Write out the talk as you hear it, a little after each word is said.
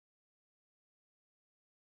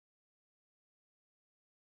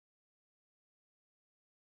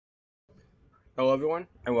Hello everyone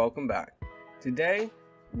and welcome back. Today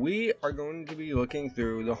we are going to be looking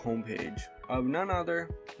through the homepage of none other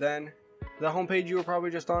than the homepage you were probably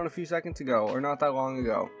just on a few seconds ago or not that long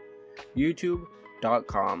ago.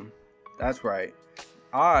 YouTube.com. That's right.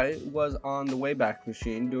 I was on the WayBack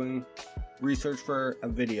Machine doing research for a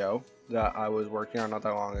video that I was working on not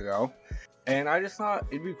that long ago. And I just thought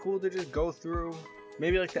it'd be cool to just go through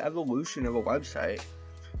maybe like the evolution of a website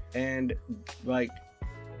and like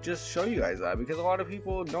just show you guys that, because a lot of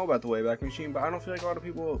people know about the WayBack Machine, but I don't feel like a lot of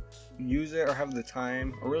people use it or have the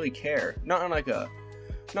time or really care. Not in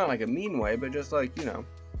like a mean way, but just like, you know,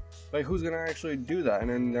 like who's gonna actually do that and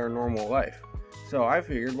in their normal life. So I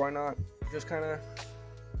figured, why not just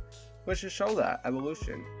let's just show that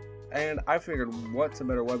evolution. And I figured, what's a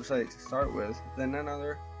better website to start with than none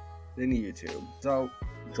other than YouTube. So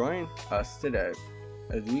join us today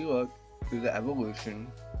as we look through the evolution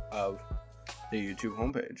of the YouTube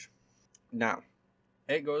homepage. Now,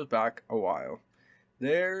 it goes back a while.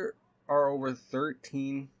 There are over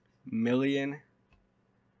 13 million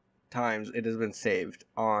times it has been saved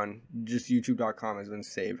on just YouTube.com has been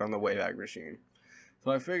saved on the WayBack Machine.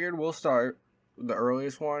 So I figured we'll start with the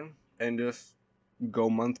earliest one and just go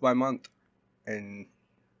month by month and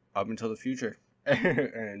up until the future.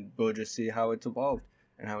 And we'll just see how it's evolved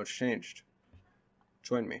and how it's changed.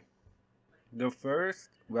 Join me. The first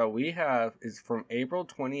that we have is from April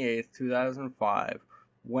 28th, 2005,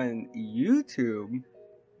 when YouTube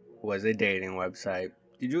was a dating website.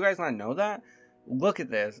 Did you guys not know that? Look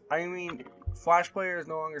at this. I mean, Flash Player is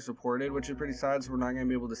no longer supported, which is pretty sad, so we're not going to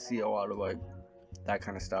be able to see a lot of like that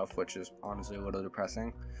kind of stuff, which is honestly a little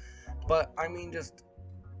depressing. But I mean, just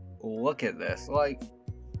look at this. Like,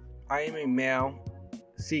 I am a male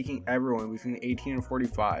seeking everyone between 18 and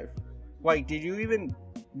 45. Like,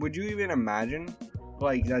 would you even imagine,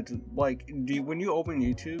 like, that's, like, when you open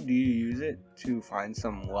YouTube, do you use it to find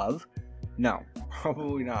some love? No,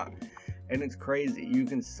 probably not. And it's crazy. You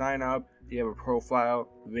can sign up, you have a profile,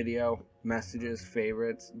 video, messages,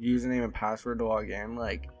 favorites, username and password to log in.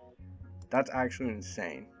 Like, that's actually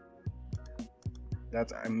insane.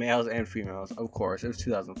 That's males and females, of course. It was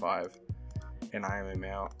 2005, and I am a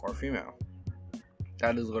male or female.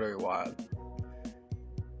 That is literally wild.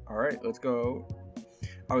 Alright, let's go.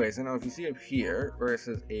 Okay, so now if you see up here where it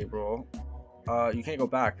says April, you can't go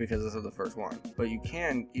back because this is the first one, but you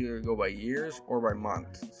can either go by years or by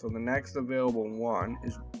months. So the next available one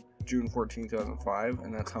is June 14, 2005,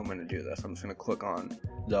 and that's how I'm going to do this. I'm just going to click on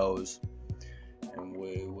those and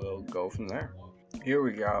we will go from there. Here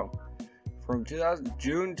we go. From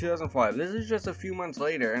June 2005. This is just a few months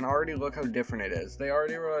later, and already look how different it is. They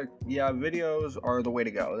already were like, yeah, videos are the way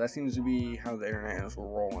to go. That seems to be how the internet is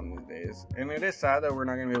rolling these days. And it is sad that we're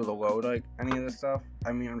not gonna be able to load like any of this stuff.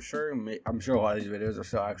 I mean, I'm sure a lot of these videos are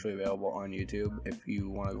still actually available on YouTube if you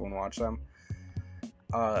want to go and watch them.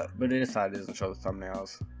 But it is sad it doesn't show the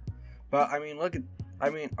thumbnails. But I mean,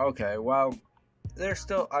 okay, well. There's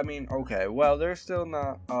still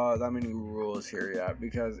not that many rules here yet,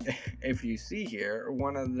 because if you see here,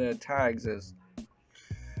 one of the tags is,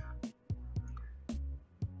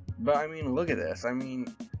 but I mean, look at this. I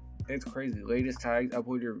mean, it's crazy. Latest tags,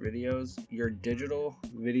 upload your videos, your digital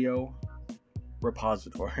video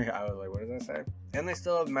repository. I was like, what does that say? And they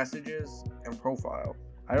still have messages and profile.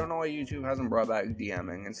 I don't know why YouTube hasn't brought back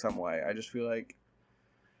DMing in some way. I just feel like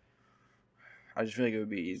it would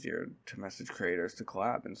be easier to message creators to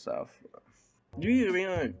collab and stuff. You mean,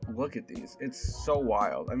 like, look at these. It's so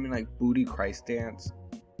wild. I mean, like, Booty Christ Dance,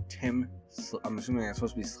 I'm assuming that's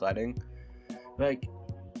supposed to be sledding. Like,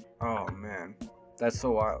 oh man, that's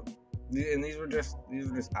so wild. And these were just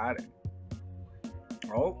added.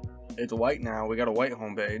 Oh, it's white now. We got a white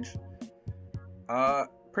homepage.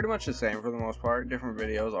 Pretty much the same for the most part. Different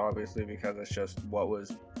videos, obviously, because it's just what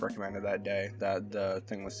was recommended that day that the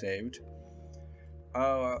thing was saved.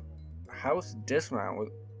 House dismount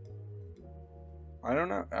with, I don't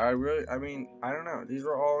know. I don't know. These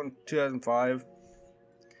were all in 2005.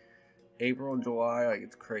 April, July, like,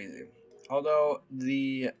 it's crazy. Although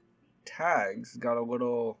the tags got a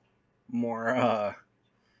little more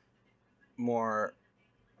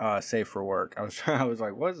safe for work. I was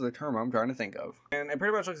like, what is the term I'm trying to think of? And it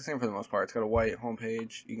pretty much looks the same for the most part. It's got a white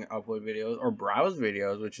homepage. You can upload videos or browse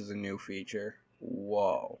videos, which is a new feature.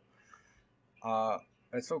 Whoa.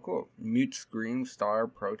 It's so cool. Mute scream, star,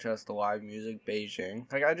 protest, live music,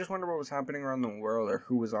 Beijing. Like, I just wonder what was happening around the world, or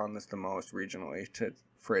who was on this the most regionally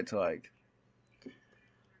for it to, like,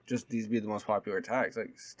 just these be the most popular tags.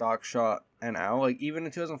 Like, stock shot NL. Like, even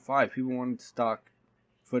in 2005, people wanted stock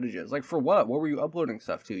footages. Like, for what? What were you uploading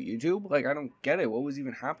stuff to? YouTube? Like, I don't get it. What was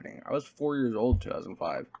even happening? I was 4 years old in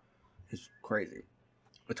 2005. It's crazy.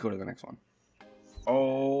 Let's go to the next one.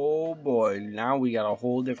 Oh boy, now we got a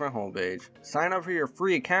whole different homepage. Sign up for your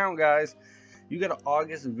free account, guys. You got an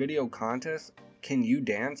August video contest. Can You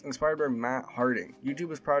Dance? Inspired by Matt Harding.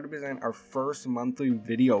 YouTube is proud to present our first monthly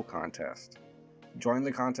video contest. Join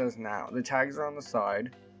the contest now. The tags are on the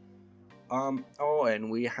side. Oh, and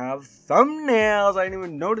we have thumbnails. I didn't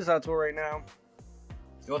even notice that till right now.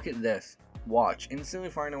 Look at this. Watch. Instantly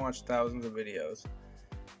find and watch thousands of videos.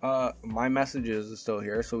 My messages is still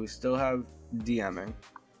here, so we still have DMing.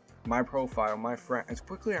 My profile, my friend. It's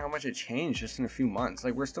quickly how much it changed just in a few months.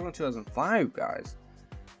 Like, we're still in 2005, guys.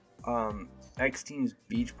 X-Team's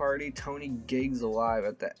Beach Party. Tony gigs alive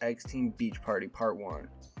at the X-Team Beach Party Part 1.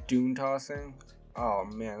 Dune tossing. Oh,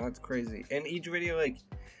 man, that's crazy. And each video, like,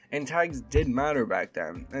 and tags did matter back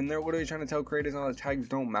then. And they're literally trying to tell creators now that tags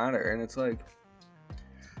don't matter. And it's like,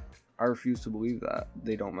 I refuse to believe that.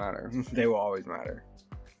 They don't matter. They will always matter.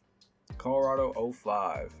 Colorado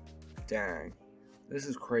 05. Dang. This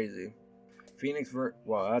is crazy. Phoenix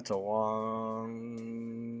wow, that's a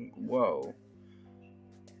long... Whoa.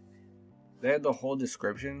 They had the whole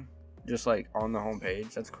description just like on the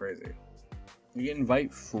homepage. That's crazy. You can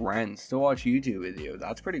invite friends to watch YouTube with you.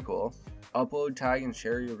 That's pretty cool. Upload, tag, and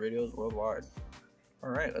share your videos worldwide.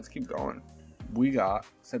 Alright, let's keep going. We got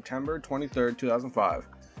September 23rd, 2005.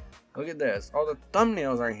 Look at this. All the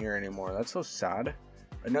thumbnails aren't here anymore. That's so sad.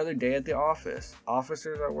 Another day at the office.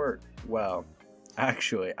 Officers at work. Well,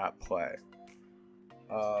 actually at play.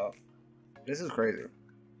 This is crazy.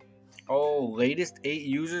 Oh, latest 8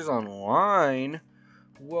 users online.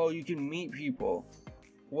 Whoa, you can meet people.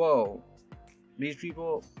 Whoa. These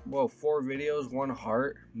people, whoa, 4 videos, 1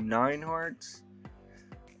 heart, 9 hearts.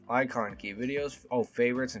 Icon key, videos, oh,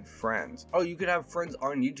 favorites and friends. Oh, you could have friends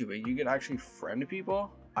on YouTube. You could actually friend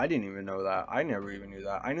people? I didn't even know that. I never even knew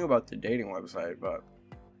that. I knew about the dating website, but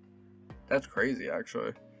that's crazy,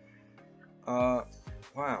 actually. Wow,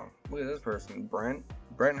 look at this person, Brent.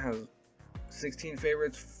 Brent has 16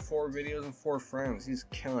 favorites, 4 videos, and 4 friends. He's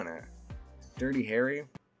killing it. Dirty Harry?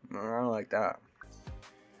 No, I don't like that.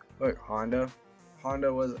 Look, Honda.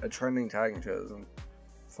 Honda was a trending tag in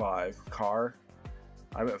 2005. Car.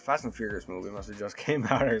 I bet Fast and Furious movie must have just came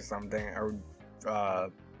out or something. Or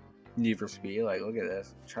Need for Speed. Like, look at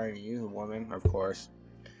this. Chinese woman, of course.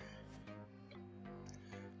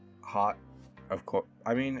 Hot, of course.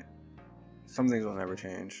 I mean, some things will never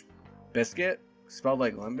change. Biscuit, spelled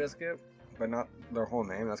like Limp Bizkit, but not their whole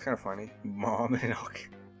name. That's kind of funny. Mom and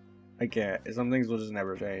I can't. Some things will just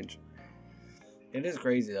never change. It is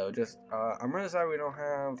crazy though. Just I'm really sorry we don't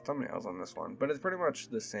have thumbnails on this one, but it's pretty much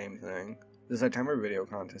the same thing. The September video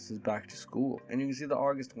contest is back to school, and you can see the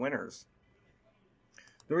August winners.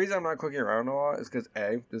 The reason I'm not clicking around a lot is because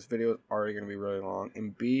A, this video is already going to be really long,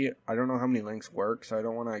 and B, I don't know how many links work, so I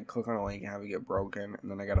don't want to click on a link and have it get broken,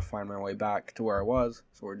 and then I got to find my way back to where I was.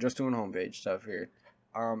 So we're just doing homepage stuff here.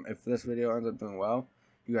 If this video ends up doing well,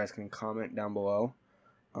 you guys can comment down below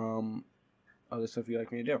other stuff you'd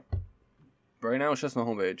like me to do. But right now it's just on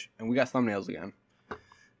the homepage, and we got thumbnails again.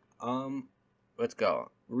 Let's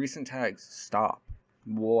go. Recent tags, stop.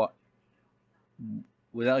 What?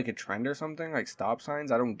 Was that like a trend or something? Like stop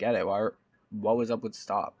signs? I don't get it. What was up with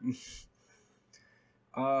stop?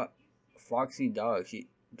 Foxy Dog. He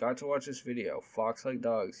got to watch this video. Fox like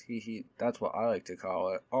dogs. That's what I like to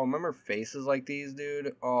call it. Oh, remember faces like these,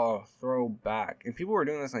 dude? Oh, throwback. And people were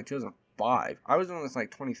doing this in like 2005. I was doing this in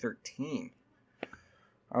like 2013.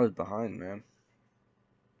 I was behind, man.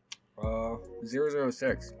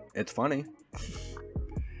 006. It's funny.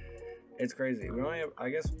 It's crazy. We only have, I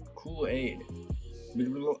guess, Kool-Aid.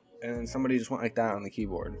 And somebody just went like that on the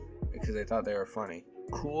keyboard because they thought they were funny.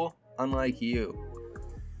 Cool, unlike you.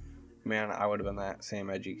 Man, I would have been that same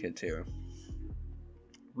edgy kid too.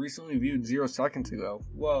 Recently viewed 0 seconds ago.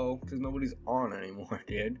 Whoa, because nobody's on anymore,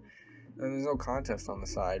 dude. And there's no contest on the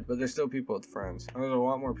side, but there's still people with friends. And there's a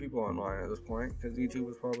lot more people online at this point because YouTube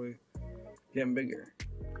is probably getting bigger.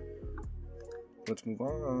 Let's move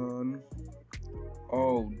on.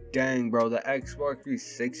 Oh, dang, bro. The Xbox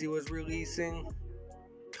 360 was releasing.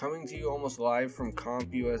 Coming to you almost live from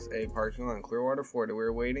Comp USA parking lot in Clearwater, Florida. We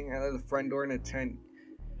were waiting at the front door in a tent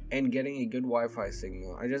and getting a good Wi-Fi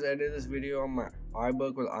signal. I just edited this video on my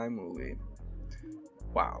iBook with iMovie.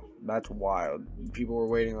 Wow, that's wild. People were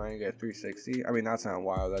waiting on to get 360. I mean, that's not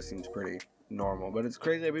wild. That seems pretty normal. But it's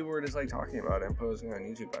crazy that people were just like talking about it and posting on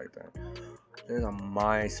YouTube back then. There's a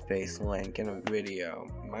MySpace link in a video.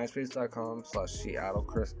 MySpace.com/Seattle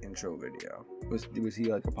Chris intro video. Was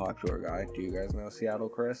he like a popular guy? Do you guys know Seattle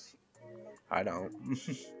Chris? I don't.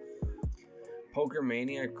 Poker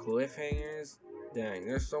Mania cliffhangers. Dang,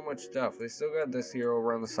 there's so much stuff. They still got this here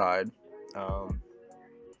over on the side.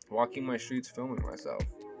 walking my streets filming myself.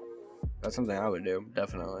 That's something I would do,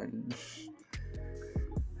 definitely.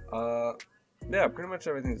 Yeah, pretty much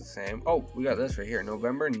everything's the same. Oh, we got this right here.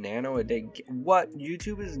 November Nano a day. What?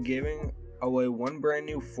 YouTube is giving away one brand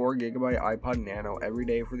new 4GB iPod Nano every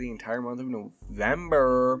day for the entire month of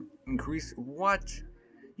November. Increase what?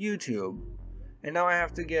 YouTube. And now I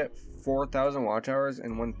have to get 4,000 watch hours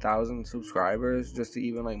and 1,000 subscribers just to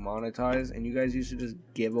even like monetize. And you guys used to just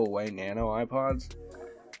give away Nano iPods.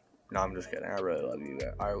 No, I'm just kidding. I really love you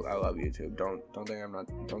guys. I love YouTube. Don't think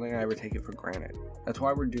I ever take it for granted. That's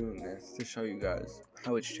why we're doing this, to show you guys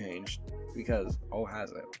how it's changed. Because, oh,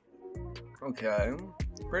 has it? Okay,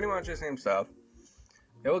 pretty much the same stuff.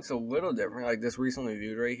 It looks a little different. Like this recently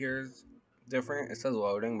viewed right here is different. It says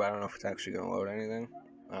loading, but I don't know if it's actually gonna load anything.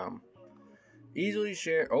 Easily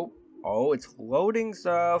share. Oh, it's loading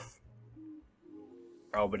stuff.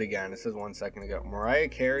 Oh, but again, it says 1 second ago. Mariah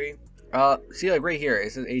Carey. See, like right here,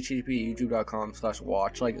 it says http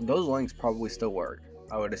youtube.com/watch. Like those links probably still work.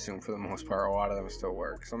 I would assume for the most part, a lot of them still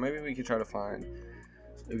work. So maybe we could try to find.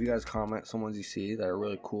 If you guys comment some ones you see that are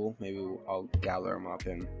really cool, maybe I'll gather them up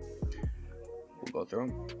and we'll go through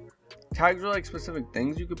them. Tags are like specific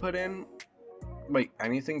things you could put in, like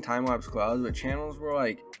anything time-lapse clouds, but channels were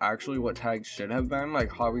like actually what tags should have been, like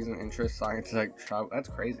hobbies and interests, science, like travel. That's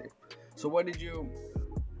crazy. So what did you?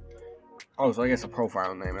 Oh, so I guess a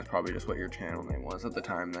profile name is probably just what your channel name was at the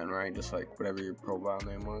time then, right? Just like whatever your profile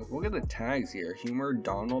name was. Look at the tags here. Humor,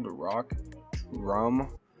 Donald, Rock,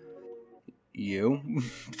 Rum, you.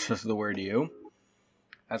 Just the word you.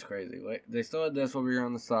 That's crazy. Like, they still had this over here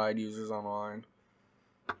on the side, users online.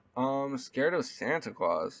 Scared of Santa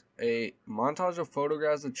Claus. A montage of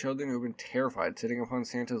photographs of children who have been terrified sitting upon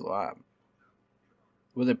Santa's lap.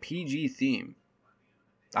 With a PG theme.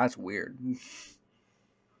 That's weird.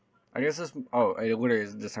 I guess this, oh, it literally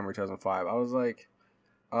is December 2005. I was like,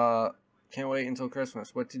 can't wait until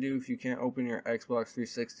Christmas. What to do if you can't open your Xbox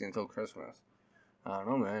 360 until Christmas? I don't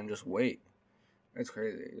know, man. Just wait. It's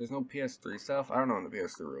crazy. There's no PS3 stuff. I don't know when the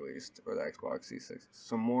PS3 released or the Xbox 360.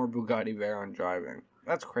 Some more Bugatti Veyron driving.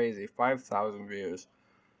 That's crazy. 5,000 views.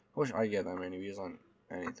 I wish I get that many views on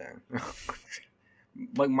anything.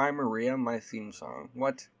 Like My Maria, my theme song.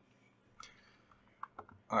 What?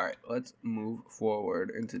 Alright, let's move forward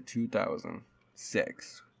into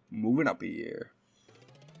 2006. Moving up a year.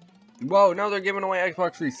 Whoa, now they're giving away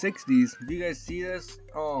Xbox 360s. Do you guys see this?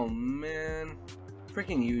 Oh, man.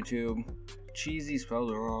 Freaking YouTube. Cheesy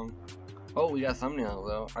spelled wrong. Oh, we got thumbnail,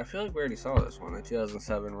 though. I feel like we already saw this one. The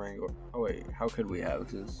 2007 Wrangler. Oh, wait. How could we have?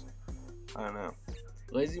 Because, I don't know.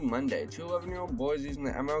 Lazy Monday. 2 11-year-old boys using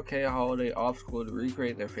the MLK holiday off school to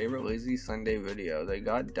recreate their favorite Lazy Sunday video. They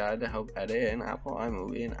got dad to help edit in Apple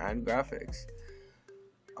iMovie and add graphics.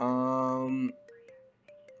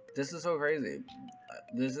 This is so crazy.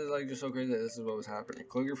 This is like just so crazy that this is what was happening.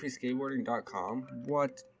 CalligraphySkateboarding.com.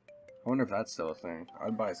 What? I wonder if that's still a thing.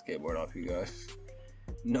 I'd buy a skateboard off you guys.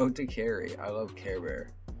 Note to Carrie. I love Care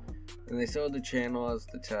Bear. And they still had the channel as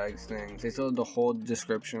the tags things. They still had the whole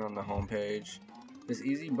description on the homepage. This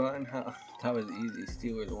easy button, that was easy.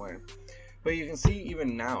 Steelers win. But you can see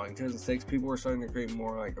even now in 2006, people were starting to create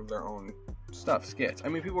more like of their own stuff, skits. I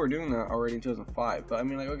mean, people were doing that already in 2005. But I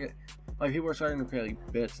mean, like, okay, like people were starting to create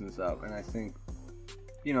like bits and stuff. And I think,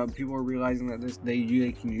 you know, people are realizing that they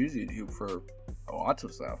can use YouTube for lots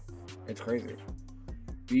of stuff. It's crazy.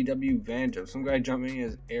 VW van jump. Some guy jumping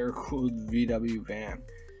his air-cooled VW van.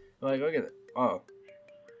 Like, look at it. Oh.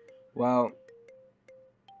 Well,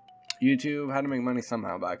 YouTube had to make money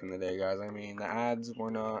somehow back in the day, guys. I mean, the ads were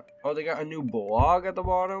not... Oh, they got a new blog at the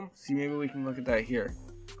bottom? See, maybe we can look at that here.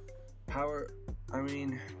 Power... I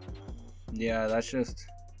mean... Yeah, that's just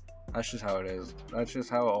how it is. That's just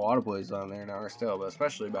how a lot of places on there now are still, but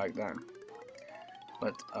especially back then.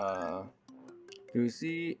 But, do we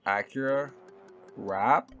see Acura,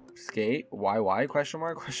 Rap, Skate, YY, question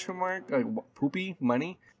mark, like, poopy,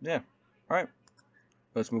 money? Yeah. Alright.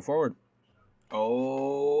 Let's move forward.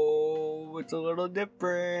 Oh, it's a little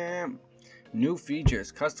different. New features,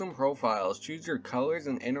 custom profiles, choose your colors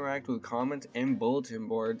and interact with comments and bulletin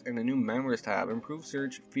boards, and a new members tab, improved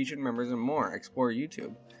search, featured members, and more. Explore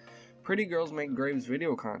YouTube. Pretty girls make Graves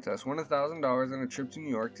video contest. Won $1,000 on a trip to New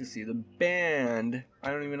York to see the band. I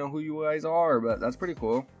don't even know who you guys are, but that's pretty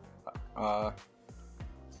cool.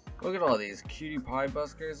 Look at all these cutie pie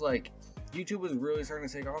buskers. Like, YouTube was really starting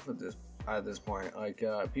to take off at this point. Like,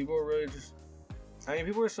 people were really just... I mean,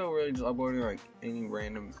 people are still really just uploading, like, any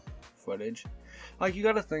random footage. Like, you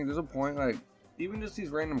gotta think, there's a point, like, even just these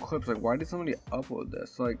random clips, like, why did somebody upload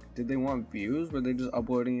this? Like, did they want views? Were they just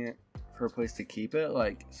uploading it for a place to keep it?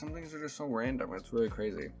 Like, some things are just so random. It's really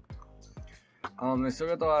crazy. They still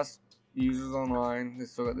got the last users online. They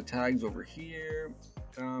still got the tags over here.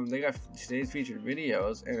 They got today's featured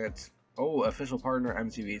videos, and it's official partner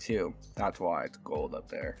MTV2. That's why it's gold up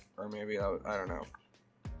there, or maybe I don't know.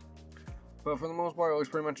 But for the most part, it looks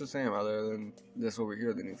pretty much the same, other than this over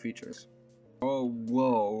here, the new features. Oh,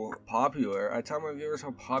 whoa, popular. I tell my viewers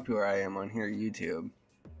how popular I am on here, YouTube.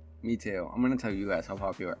 Me too. I'm gonna tell you guys how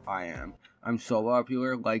popular I am. I'm so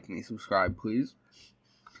popular. Like me, subscribe, please.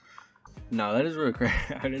 No, that is really crazy.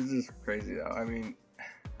 That is just crazy, though. I mean,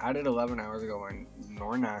 I did 11 hours ago on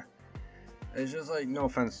Norna. It's just like, no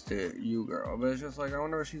offense to you, girl, but it's just like, I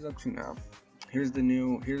wonder what she's up to now. Here's the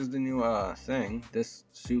new thing. This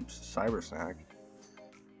soup's cyber snack.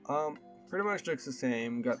 Pretty much looks the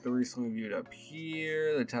same. Got the recently viewed up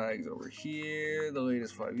here, the tags over here, the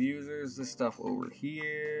latest 5 users, this stuff over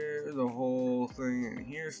here, the whole thing in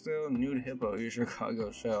here still. New to Hippo, your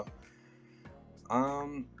Chicago show.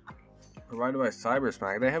 Provided by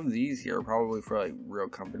Cybersmack. They have these here probably for like real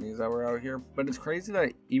companies that were out here. But it's crazy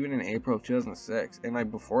that even in April of 2006, and like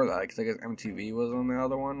before that, because I guess MTV was on the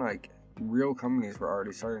other one, like real companies were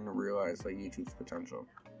already starting to realize like YouTube's potential.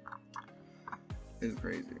 It's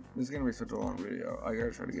crazy. This is gonna be such a long video. I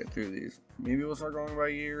gotta try to get through these. Maybe we'll start going by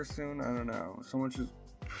years soon. I don't know. So much is,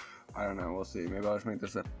 I don't know. We'll see. Maybe I'll just make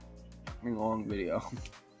this a long video.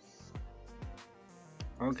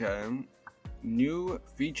 Okay. New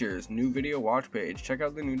features, new video watch page. Check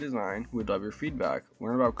out the new design. We'd love your feedback.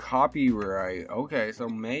 Learn about copyright. Okay, so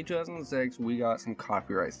May 2006, we got some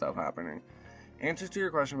copyright stuff happening. Answers to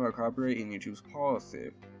your question about copyright in YouTube's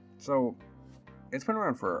policy. So, it's been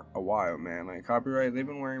around for a while, man. Like, copyright, they've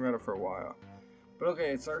been worrying about it for a while. But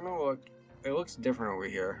okay, it's starting to look, it looks different over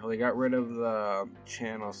here. They got rid of the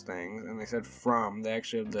channels things, and they said from. They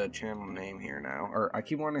actually have the channel name here now. Or, I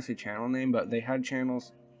keep wanting to say channel name, but they had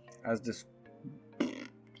channels as this,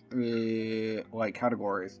 like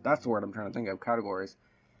categories. That's the word I'm trying to think of, categories.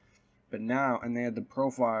 But now, and they had the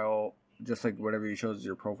profile, just like whatever you chose as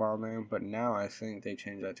your profile name. But now I think they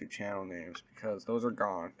changed that to channel names because those are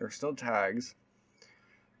gone. They're still tags.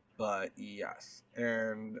 But yes,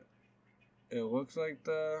 and it looks like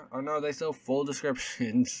oh no, they still full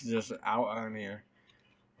descriptions just out on here,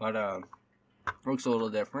 but looks a little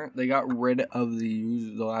different. They got rid of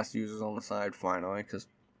the last users on the side finally, because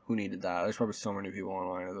who needed that? There's probably so many people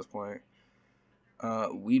online at this point.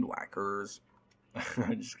 Weed whackers.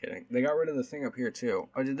 I'm just kidding. They got rid of the thing up here too.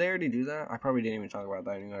 Oh, did they already do that? I probably didn't even talk about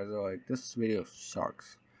that. You guys are like, this video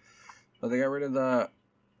sucks. But they got rid of the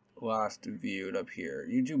last viewed up here.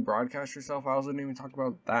 YouTube broadcast yourself. I also didn't even talk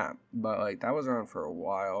about that, but like that was around for a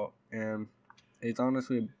while, and it's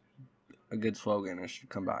honestly a good slogan. It should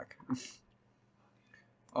come back.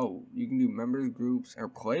 Oh, you can do members, groups, or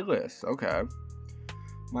playlists. Okay.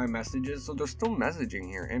 My messages. So there's still messaging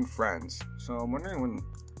here and friends. So I'm wondering when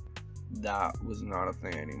that was not a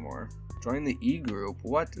thing anymore. Join the e-group.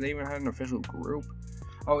 What? They even had an official group?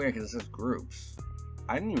 Oh yeah, because it says groups.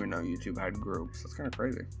 I didn't even know YouTube had groups. That's kind of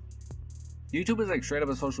crazy. YouTube is like straight up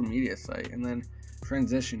a social media site, and then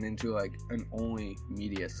transitioned into like an only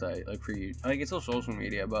media site, like for you. Like it's still social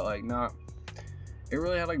media, but like not. It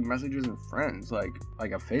really had like messages and friends, like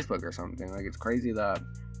a Facebook or something. Like it's crazy that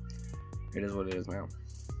it is what it is now.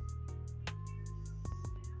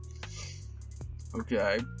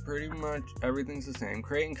 Okay, pretty much everything's the same.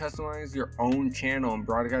 Create and customize your own channel and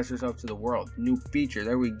broadcast yourself to the world. New feature,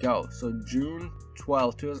 there we go. So June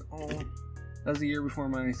 12th, 2000, oh, that's the year before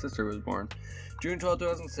my sister was born. June 12th,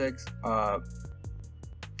 2006,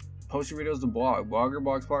 post your videos to blog. Blogger,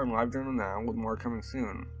 Blogspot, and LiveJournal now, with more coming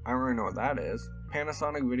soon. I don't really know what that is.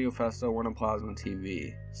 Panasonic Video Festo, One Plasma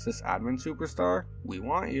TV. Sysadmin Superstar, we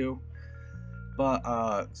want you.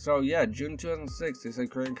 But, so yeah, June 2006, they said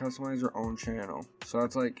create and customize your own channel. So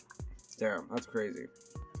that's like, damn, that's crazy.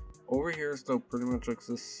 Over here still pretty much looks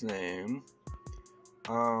the same.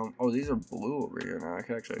 Oh, these are blue over here now. I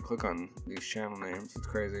can actually click on these channel names. It's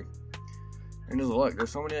crazy. And just look, there's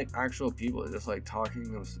so many like actual people just like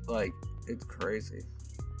talking, like, it's crazy.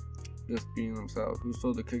 Just being themselves. Who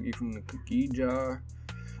stole the cookie from the cookie jar?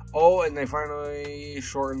 Oh, and they finally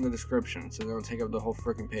shortened the description, so they don't take up the whole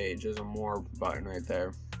freaking page. There's a more button right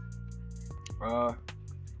there.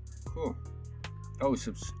 Cool. Oh,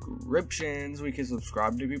 subscriptions. We can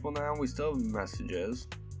subscribe to people now. We still have messages.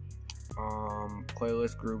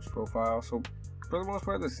 Playlist, groups, profile. So, for the most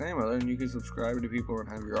part, the same. Other than you can subscribe to people and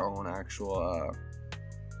have your own actual,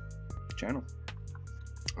 channel.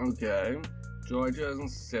 Okay. July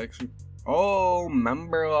 2006. Oh,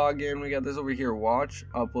 member login. We got this over here. Watch,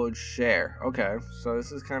 upload, share. Okay, so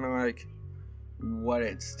this is kind of like what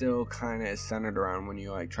it still kind of is centered around when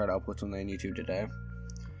you like try to upload something on YouTube today.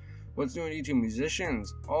 What's new on YouTube?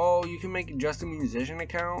 Musicians. Oh, you can make just a musician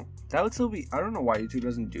account? That would still be, I don't know why YouTube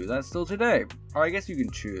doesn't do that still today. Or I guess you can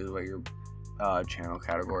choose what your channel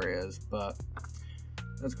category is, but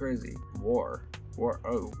that's crazy. War,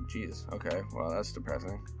 oh jeez, okay, well that's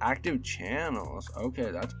depressing. Active channels,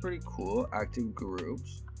 okay, that's pretty cool. Active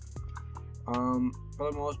groups. For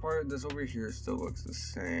the most part, this over here still looks the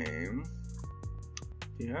same.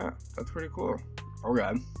 Yeah, that's pretty cool.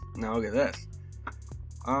 Okay, now look at this.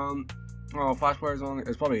 Well, flash players only.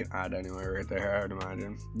 It's probably an ad anyway, right there. I would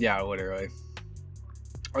imagine. Yeah, literally.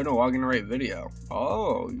 Oh no, log in to rate video.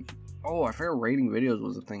 Oh, I forgot rating videos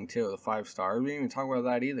was a thing too. The 5 stars. We didn't even talk about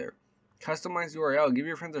that either. Customize URL. Give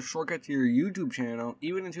your friends a shortcut to your YouTube channel.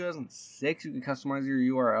 Even in 2006, you can customize your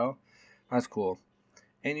URL. That's cool.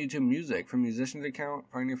 And YouTube Music from musician's account.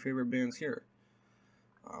 Find your favorite bands here.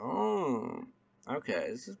 Oh, okay.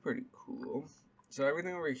 This is pretty cool. So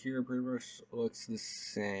everything over here pretty much looks the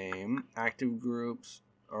same. Active groups.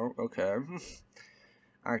 Oh, okay.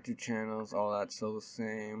 Active channels. All that's still the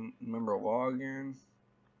same. Remember login.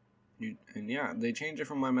 And yeah, they changed it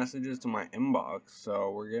from my messages to my inbox.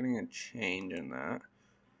 So we're getting a change in that.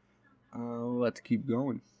 Let's keep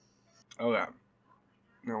going. Okay.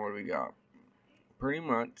 Now what do we got? Pretty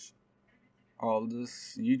much all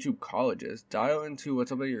this YouTube colleges. Dial into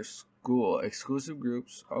what's up at your school. Exclusive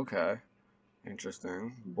groups. Okay.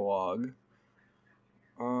 Interesting. Blog.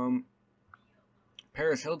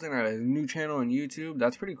 Paris Hilton had a new channel on YouTube.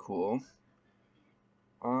 That's pretty cool.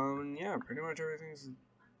 Yeah, pretty much everything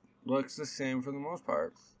looks the same for the most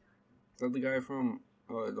part. Is that the guy from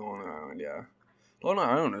the Long Island? Yeah. Long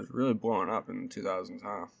Island is really blowing up in the 2000s,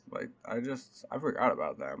 huh? Like, I forgot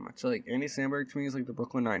about them. It's like, Andy Samberg to me is like the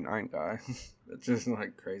Brooklyn Nine-Nine guy. It's just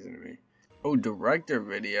like crazy to me. Oh, director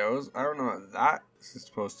videos. I don't know what that is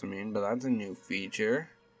supposed to mean, but that's a new feature.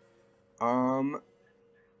 Oh,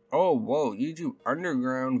 whoa, YouTube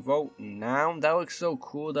Underground vote now. That looks so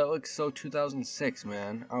cool. That looks so 2006,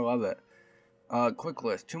 man. I love it. Quick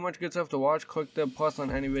list. Too much good stuff to watch? Click the plus on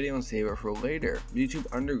any video and save it for later. YouTube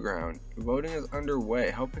Underground. Voting is underway.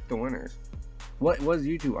 Help pick the winners. What was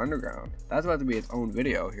YouTube Underground? That's about to be its own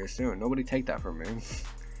video here soon. Nobody take that from me.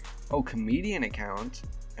 Oh, comedian account.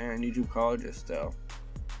 And YouTube colleges still.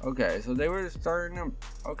 Okay, so they were starting to...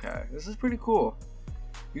 Okay, this is pretty cool.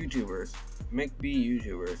 YouTubers. Make B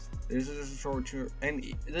YouTubers. This is just a short tour, and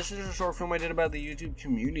this is just a short film I did about the YouTube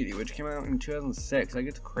community, which came out in 2006. Like,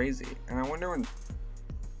 it's crazy. And I wonder when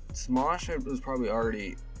Smosh was probably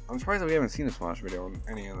already... I'm surprised that we haven't seen a Smosh video on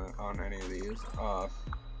any of these.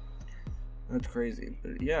 That's crazy.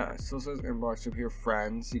 But yeah, it still says inbox up here,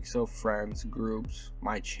 friends, so friends, groups,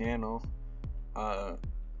 my channel.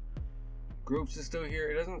 Groups is still here.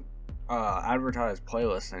 It doesn't advertise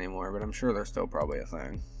playlists anymore, but I'm sure they're still probably a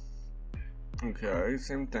thing. Okay,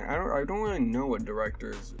 same thing. I don't really know what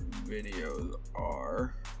directors' videos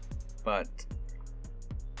are, but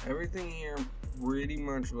everything here pretty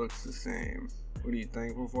much looks the same. What are you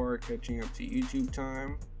thankful for? Catching up to YouTube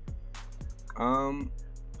time.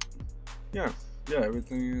 Yeah,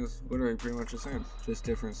 everything is literally pretty much the same. Just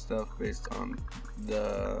different stuff based on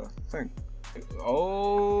the thing.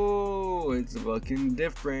 Oh, it's looking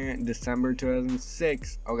different. December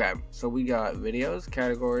 2006. Okay, so we got videos,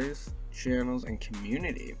 categories, channels, and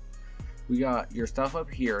community. We got your stuff up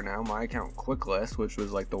here now. My account quick list, which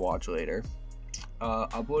was like the watch later.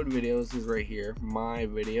 Upload videos is right here. My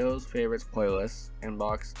videos, favorites, playlists,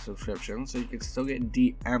 inbox, subscription. So you can still get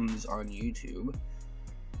DMs on YouTube.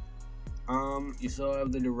 You still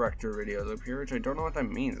have the director videos up here, which I don't know what that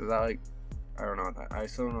means. Is that like, I don't know what that, I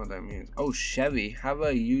still don't know what that means. Oh, Chevy, have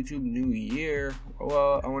a YouTube New Year.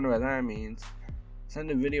 Well, I wonder what that means.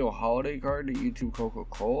 Send a video holiday card to YouTube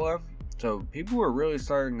Coca-Cola. So people were really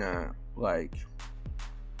starting to like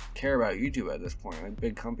care about YouTube at this point, like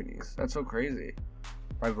big companies. That's so crazy.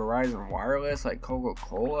 By Verizon Wireless, like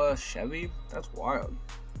Coca-Cola, Chevy. That's wild.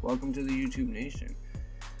 Welcome to the YouTube Nation.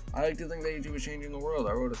 I like to think that YouTube is changing the world.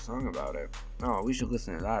 I wrote a song about it. Oh, we should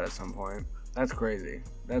listen to that at some point. That's crazy.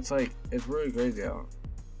 That's like, it's really crazy how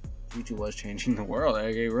YouTube was changing the world.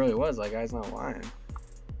 Like, it really was. Like, guy's not lying.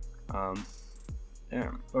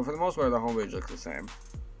 Yeah. But for the most part, the homepage looks the same.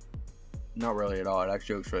 Not really at all. It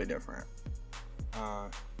actually looks really different.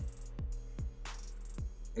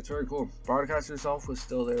 It's very cool. Broadcast yourself was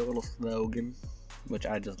still their little slogan, which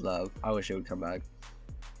I just love. I wish it would come back.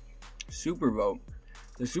 Super Vote.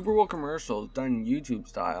 The Super Bowl commercials done YouTube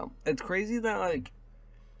style. It's crazy that like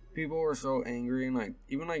people were so angry and like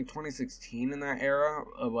even like 2016 in that era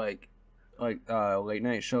of like late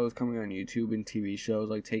night shows coming on YouTube and TV shows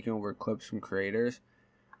like taking over clips from creators.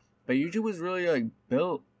 But YouTube was really like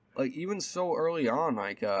built like even so early on,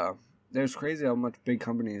 like there's crazy how much big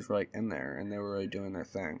companies were like in there and they were really doing their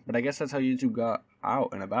thing. But I guess that's how YouTube got out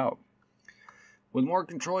and about. With more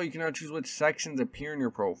control, you can now choose which sections appear in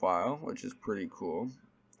your profile, which is pretty cool.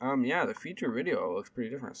 Yeah, the feature video looks pretty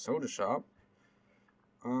different. Soda Shop.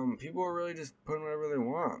 People are really just putting whatever they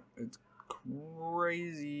want. It's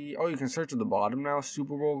crazy. Oh, you can search at the bottom now.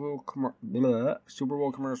 Super Bowl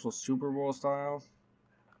commercial, Super Bowl style.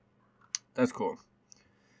 That's cool.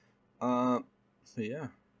 So yeah,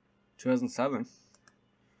 2007.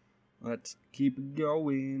 Let's keep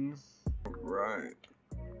going. Right.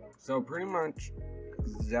 So pretty much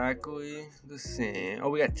exactly the same. Oh,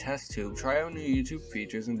 we got test tube. Try out new YouTube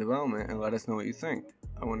features in development and let us know what you think.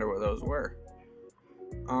 I wonder what those were.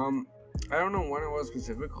 I don't know when it was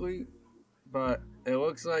specifically, but it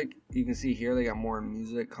looks like you can see here they got more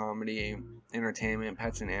music, comedy, entertainment,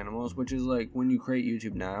 pets, and animals, which is like when you create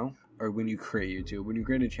YouTube now, or when you create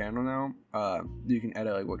a channel now, you can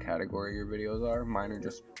edit like what category your videos are. Mine are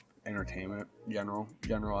just entertainment,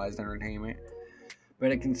 generalized entertainment.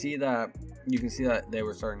 But you can see that they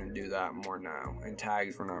were starting to do that more now, and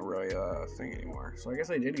tags were not really a thing anymore. So I guess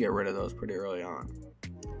I did get rid of those pretty early on.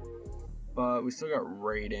 But we still got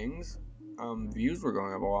ratings. Views were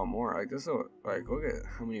going up a lot more. Like this, like look at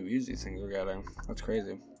how many views these things are getting. That's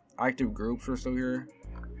crazy. Active groups were still here.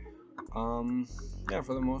 Yeah,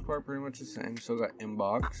 for the most part, pretty much the same. Still got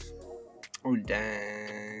inbox. Oh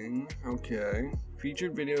dang. Okay.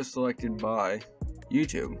 Featured videos selected by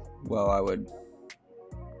YouTube. Well,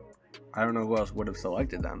 I don't know who else would have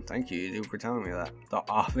selected them. Thank you, YouTube, for telling me that. The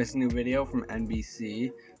Office new video from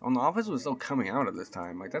NBC. The Office was still coming out at this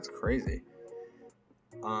time. Like, that's crazy.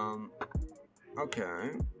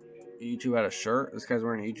 Okay. YouTube had a shirt. This guy's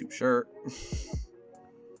wearing a YouTube shirt.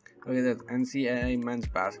 Look at this. NCAA Men's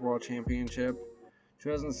Basketball Championship.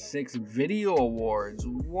 2006 Video Awards.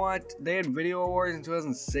 What? They had Video Awards in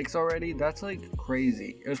 2006 already? That's, like,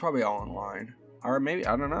 crazy. It was probably all online. Or maybe,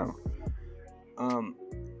 I don't know.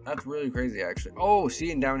 That's really crazy, actually. Oh,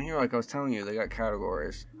 see, and down here, like I was telling you, they got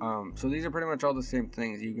categories. So these are pretty much all the same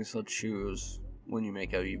things you can still choose when you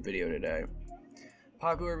make a video today.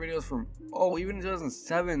 Popular videos from, even in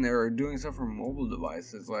 2007, they were doing stuff for mobile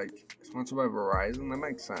devices, like sponsored by Verizon. That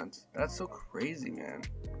makes sense. That's so crazy, man.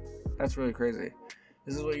 That's really crazy.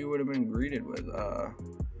 This is what you would have been greeted with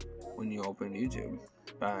when you opened YouTube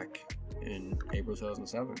back in April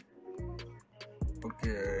 2007.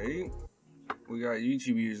 Okay. We got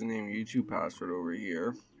YouTube username, YouTube password over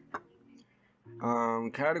here.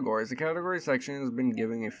 Categories. The category section has been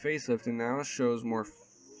giving a facelift and now shows more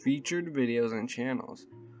featured videos and channels.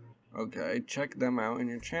 Okay, check them out in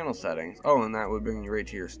your channel settings. Oh, and that would bring you right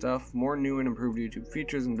to your stuff. More new and improved YouTube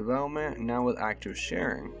features in development, now with active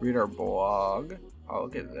sharing. Read our blog. Oh,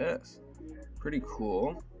 look at this. Pretty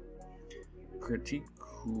cool. Pretty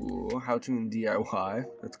cool. How to in DIY.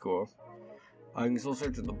 That's cool. You can still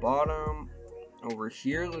search at the bottom. Over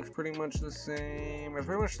here looks pretty much the same. It's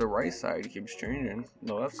pretty much the right side keeps changing.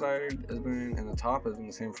 The left side has been, and the top has been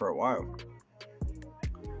the same for a while.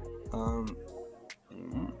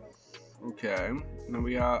 Okay. Then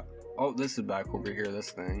we got, this is back over here, this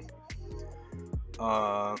thing.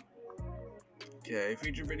 Okay,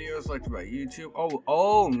 featured videos selected by YouTube.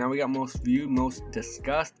 Now we got most viewed, most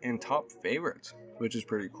discussed, and top favorites, which is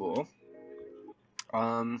pretty cool.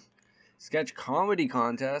 Sketch comedy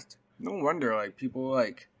contest. No wonder, like, people,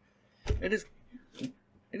 like, it is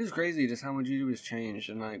crazy just how much YouTube has changed,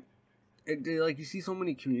 and, like, like, you see so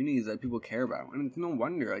many communities that people care about, and it's no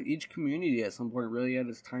wonder, like, each community at some point really had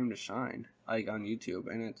its time to shine, like, on YouTube,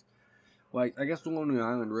 and it's, like, I guess the Lonely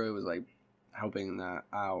Island really was, like, helping that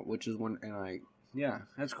out, which is one, and, like, yeah,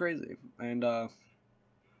 that's crazy, and,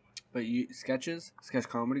 but sketch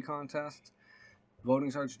comedy contest, voting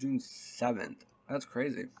starts June 7th, that's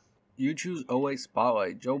crazy. YouTube's 08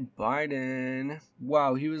 Spotlight, Joe Biden.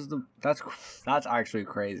 Wow, he was that's actually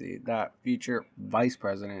crazy. That future Vice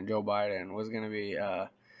President Joe Biden was gonna be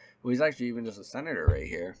he's actually even just a senator right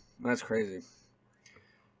here. That's crazy.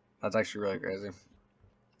 That's actually really crazy.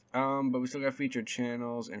 But we still got featured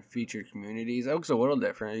channels and featured communities. It looks a little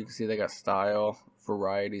different. You can see they got style,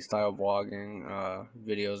 variety, style vlogging,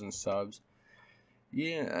 videos and subs.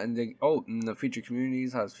 Yeah, and the featured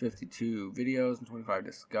communities has 52 videos and 25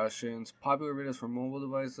 discussions. Popular videos for mobile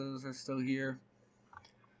devices are still here.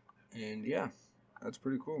 And yeah, that's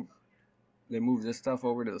pretty cool. They moved this stuff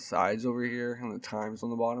over to the sides over here, and the times on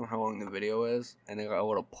the bottom, how long the video is. And they got a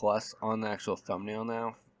little plus on the actual thumbnail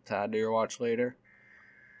now to add to your watch later.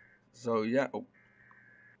 So yeah,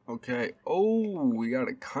 Okay. Oh, we got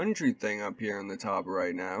a country thing up here on the top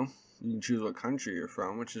right now. You can choose what country you're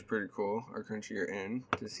from, which is pretty cool. Or country you're in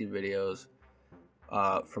to see videos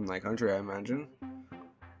from that country, I imagine.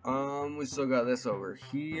 We still got this over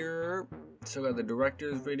here. Still got the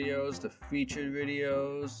director's videos, the featured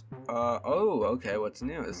videos. Oh, okay, what's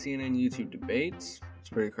new? The CNN YouTube debates. It's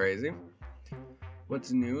pretty crazy.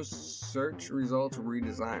 What's new? Search results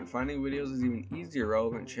redesign. Finding videos is even easier,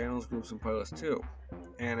 relevant channels, groups, and playlists too.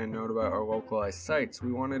 And a note about our localized sites.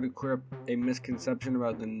 We wanted to clear up a misconception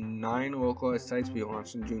about the 9 localized sites we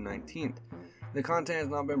launched on June 19th. The content has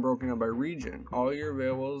not been broken up by region. All your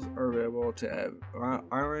availables are available to I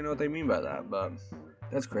don't really know what they mean by that, but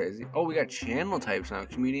that's crazy. Oh, we got channel types now.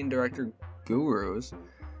 Comedian, director, gurus,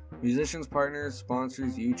 musicians, partners,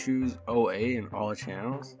 sponsors, you choose OA in all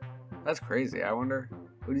channels. That's crazy. I wonder,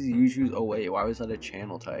 what is you choose OA? Why was that a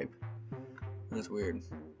channel type? That's weird.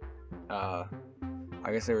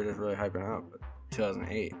 I guess they were just really hyping up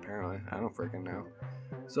 2008, apparently. I don't freaking know.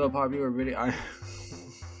 So a popular video,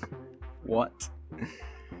 what?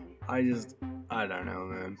 I don't know,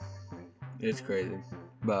 man. It's crazy.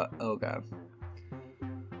 But, oh god.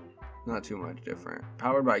 Not too much different.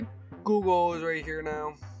 Powered by Google is right here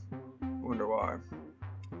now. Wonder why.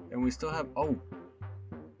 And we still have, oh.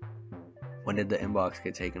 When did the inbox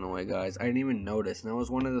get taken away, guys? I didn't even notice. And that was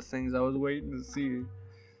one of the things I was waiting to see.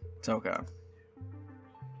 It's okay.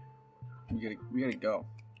 We gotta go.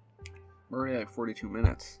 We're already like 42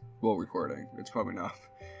 minutes. Well, recording. It's probably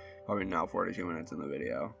now 42 minutes in the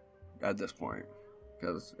video at this point,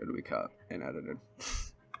 because it'll be cut and edited.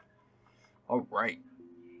 All right,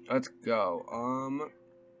 let's go.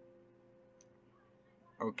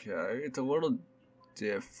 Okay, it's a little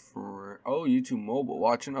different. Oh, YouTube mobile.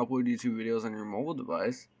 Watch and upload YouTube videos on your mobile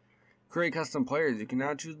device. Create custom players. You can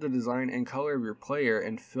now choose the design and color of your player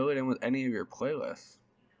and fill it in with any of your playlists.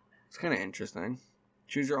 It's kind of interesting.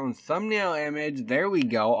 Choose your own thumbnail image. There we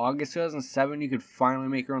go. August 2007, you could finally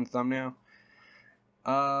make your own thumbnail.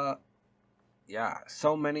 Yeah.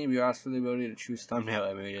 So many of you asked for the ability to choose thumbnail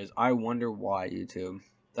images. I wonder why, YouTube.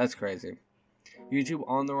 That's crazy. YouTube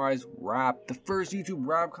on the rise rap. The first YouTube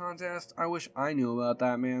rap contest. I wish I knew about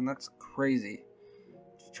that, man. That's crazy.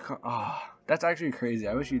 That's actually crazy.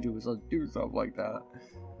 I wish YouTube would do stuff like that.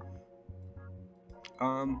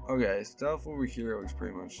 Okay, stuff over here looks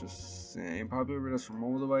pretty much the same. Popular videos for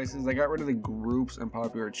mobile devices. I got rid of the groups and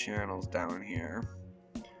popular channels down here.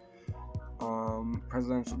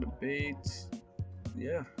 Presidential debates.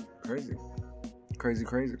 Yeah, crazy. Crazy.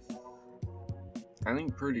 I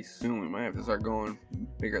think pretty soon we might have to start going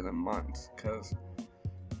bigger than months, because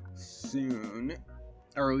soon,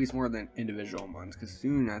 or at least more than individual months, because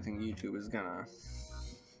soon I think YouTube is gonna,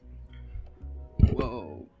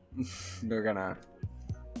 they're gonna,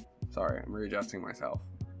 sorry, I'm readjusting myself.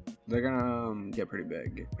 They're gonna get pretty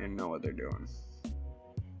big and know what they're doing.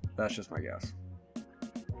 That's just my guess.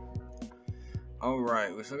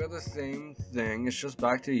 Alright, we still got the same thing. It's just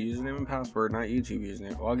back to username and password, not YouTube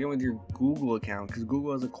username. Log in with your Google account, because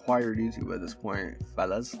Google has acquired YouTube at this point,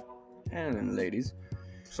 fellas and ladies.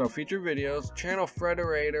 So, featured videos, channel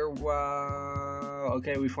federator. Wow.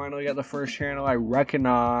 Okay, we finally got the first channel I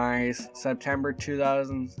recognize. September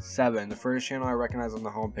 2007. The first channel I recognize on the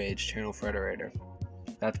homepage, channel federator.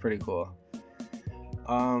 That's pretty cool.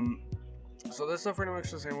 So this stuff pretty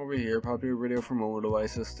much the same over here. Popular video for mobile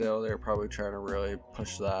devices still. They're probably trying to really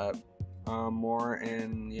push that more.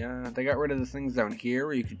 And yeah, they got rid of the things down here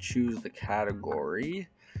where you could choose the category.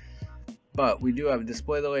 But we do have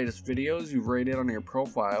display the latest videos you've rated on your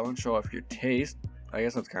profile and show off your taste. I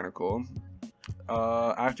guess that's kind of cool.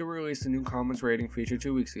 After we released a new comments rating feature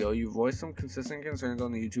 2 weeks ago, you voiced some consistent concerns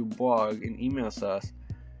on the YouTube blog and emailed us.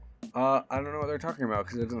 I don't know what they're talking about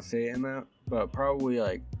because it doesn't say it in that, but probably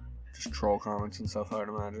like just troll comments and stuff, I would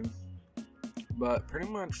imagine. But pretty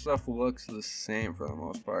much stuff looks the same for the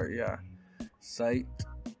most part, yeah. Site,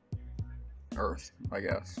 Earth, I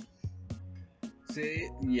guess. See,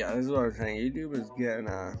 yeah, this is what I'm saying. YouTube is getting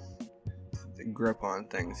a grip on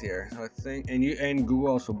things here. So I think, and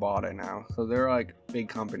Google also bought it now, so they're like big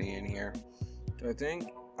company in here. So I think,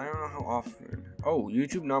 I don't know how often. Oh,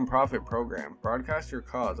 YouTube nonprofit program. Broadcast your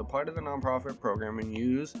cause. Apply to the nonprofit program and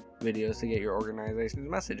use videos to get your organization's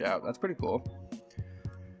message out. That's pretty cool.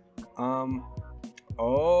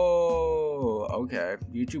 Oh, okay.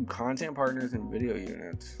 YouTube content partners and video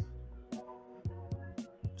units.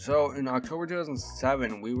 So in October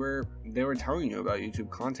 2007, they were telling you about YouTube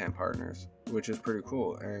content partners, which is pretty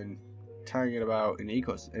cool, and telling it about an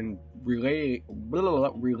ecosystem and relating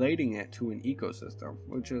it to an ecosystem,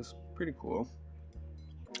 which is pretty cool.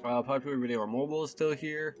 Popular video on mobile is still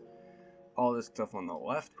here. All this stuff on the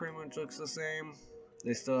left pretty much looks the same.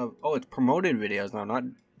 They still have, oh, it's promoted videos now, not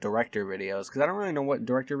director videos, because I don't really know what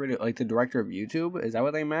director video, like the director of YouTube, is that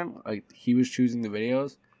what they meant? Like he was choosing the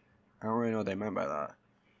videos? I don't really know what they meant by that.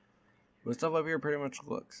 But stuff up here pretty much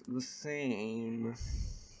looks the same.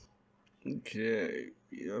 Okay,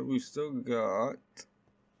 yeah, we still got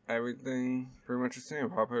everything pretty much the same.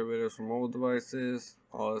 Popular videos for mobile devices,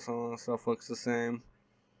 all this stuff looks the same.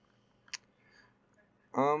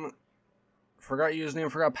 Forgot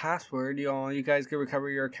username, forgot password. You guys can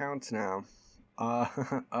recover your accounts now.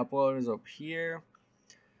 Upload is up here.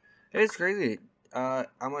 It's crazy how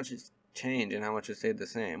much it's changed and how much it stayed the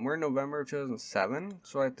same. We're in November of 2007,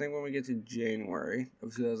 so I think when we get to January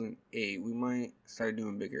of 2008, we might start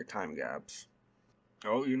doing bigger time gaps.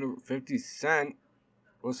 Oh, 50 Cent.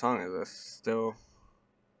 What song is this? Still,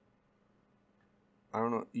 I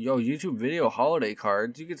don't know. Yo, YouTube video holiday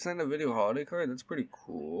cards. You could send a video holiday card. That's pretty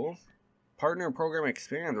cool. Partner program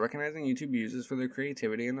expands. Recognizing YouTube users for their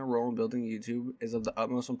creativity and their role in building YouTube is of the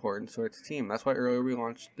utmost importance to its team. That's why earlier we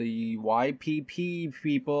launched the YPP,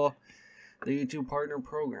 people, the YouTube Partner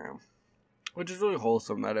Program, which is really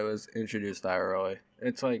wholesome that it was introduced that early.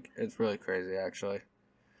 It's really crazy actually.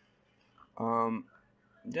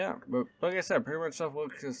 Yeah, but like I said, pretty much stuff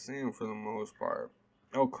looks the same for the most part.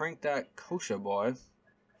 Oh, crank that kosher boy.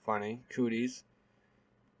 Funny. Cooties.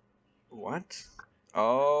 What?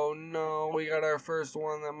 Oh no, we got our first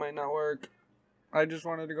one that might not work. I just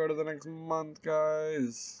wanted to go to the next month,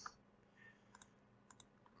 guys.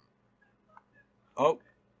 Oh,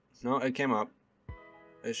 no, it came up.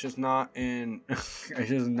 It's just not in, it's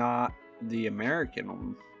just not the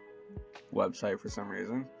American website for some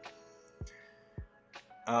reason.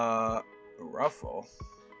 Ruffle.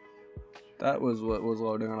 That was what was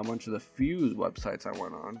loading on a bunch of the Fuse websites I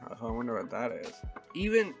went on. So I wonder what that is.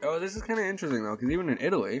 Even, oh, this is kind of interesting though, because even in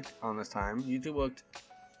Italy on this time, YouTube looked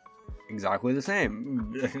exactly the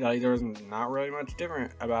same. Like there was not really much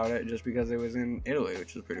different about it just because it was in Italy,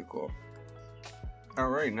 which is pretty cool.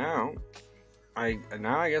 Alright, now I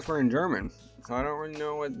guess we're in German. So I don't really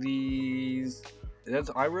know what these,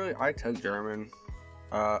 I took German.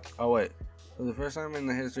 Oh wait, for the first time in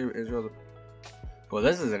the history of Israel, well,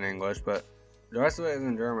 this is in English, but the rest of it is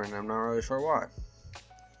in German. I'm not really sure why.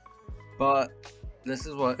 But this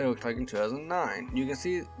is what it looked like in 2009. You can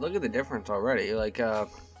see, look at the difference already. Like,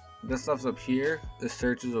 this stuff's up here. The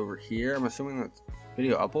search is over here. I'm assuming that's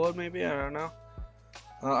video upload, maybe? I don't know.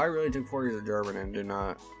 I really took 4 years of German and do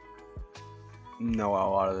not know what a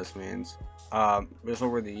lot of this means. Just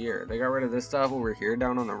over the year. They got rid of this stuff over here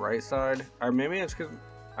down on the right side. Or maybe it's because,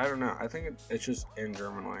 I don't know. I think it's just in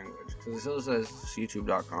German language. Because it still says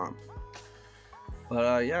youtube.com.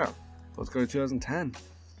 But, yeah. Let's go to 2010.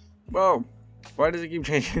 Whoa. Why does it keep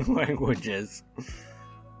changing languages?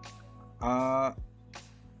 Okay.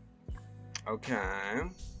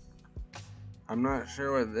 I'm not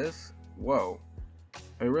sure what this... Whoa.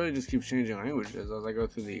 It really just keeps changing languages as I go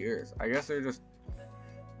through the years. I guess they're just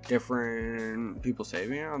different people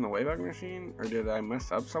saving it on the WayBack Machine? Or did I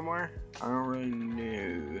mess up somewhere? I don't really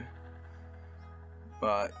know.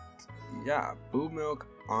 But, yeah. Boob milk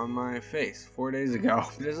on my face 4 days ago.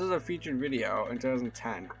 This is a featured video in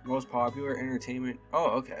 2010. Most popular entertainment.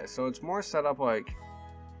 Oh, okay. So it's more set up like...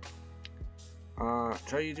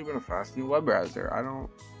 try YouTube in a fast new web browser.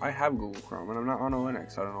 I have Google Chrome and I'm not on a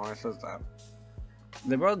Linux, so I don't know why it says that.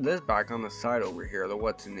 They brought this back on the side over here, the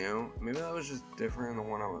what's new. Maybe that was just different than the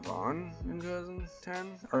one I was on in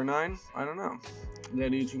 2010 or 9. I don't know. They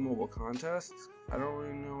had YouTube mobile contests. I don't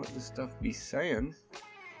really know what this stuff be saying,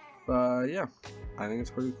 but yeah, I think it's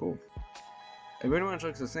pretty cool. It pretty much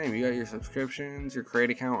looks the same. You got your subscriptions, your create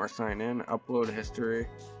account or sign in, upload history,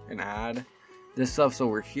 and ad. This stuff's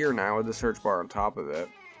over here now with the search bar on top of it,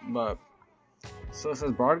 but so it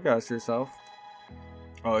says broadcast yourself.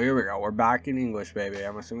 Oh, here we go. We're back in English, baby.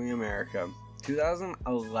 I'm assuming America.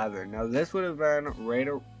 2011. Now, this would have been right...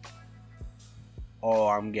 Oh,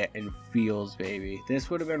 I'm getting feels, baby.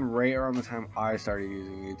 This would have been right around the time I started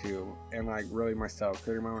using YouTube. And, like, really myself.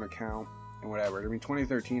 Creating my own account and whatever. I mean,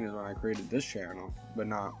 2013 is when I created this channel. But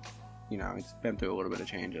not... You know, it's been through a little bit of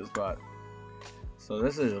changes. But... So,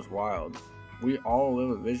 this is just wild. We all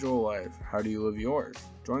live a visual life. How do you live yours?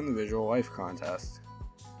 Join the Visual Life contest.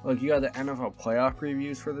 Look, you got the NFL playoff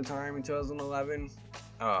previews for the time in 2011.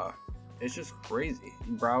 It's just crazy.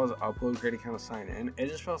 Browse, upload, create account, sign in. It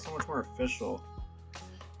just felt so much more official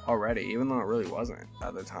already, even though it really wasn't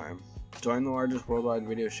at the time. Join the largest worldwide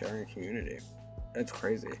video sharing community. It's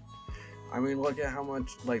crazy. I mean, look at how much,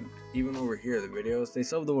 like, even over here, the videos, they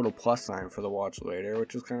still have the little plus sign for the watch later,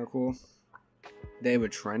 which is kind of cool. They have a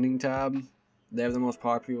trending tab. They have the most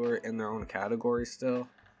popular in their own category still.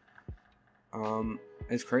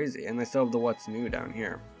 It's crazy, and they still have the what's new down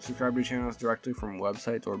here. Subscribe to channels directly from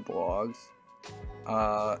websites or blogs.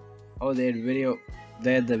 Oh, they had video.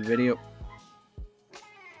 They had the video.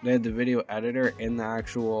 They had the video editor in the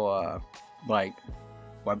actual like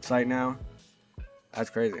website now. That's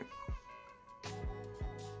crazy.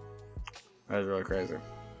 That is really crazy.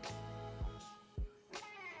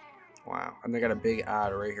 Wow, and they got a big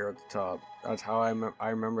ad right here at the top. That's how I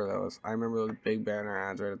remember those. I remember those big banner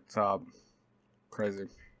ads right at the top. Crazy.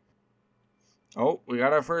 Oh, we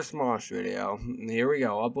got our first Mosh video. Here we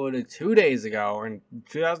go. Uploaded 2 days ago in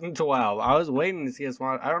 2012. I was waiting to see a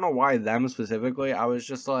Mosh. I don't know why them specifically. I was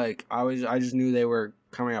just like, I just knew they were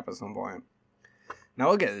coming up at some point.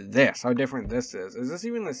 Now look at this. How different this is. Is this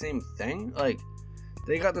even the same thing? Like,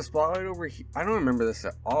 they got the spotlight over here. I don't remember this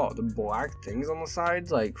at all. The black things on the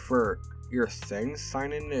sides, like for your things,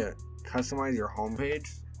 sign in to customize your homepage.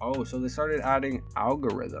 Oh, so they started adding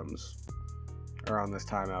algorithms around this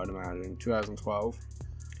time, I would imagine, 2012,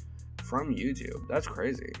 from YouTube. That's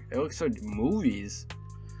crazy. It looks so, movies,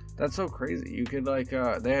 that's so crazy. You could like,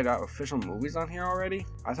 they had official movies on here already?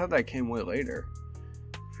 I thought that came way later.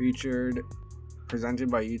 Featured, presented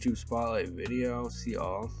by YouTube Spotlight Video, see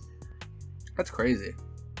all. That's crazy.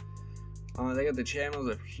 They got the channels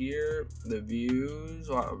up here, the views,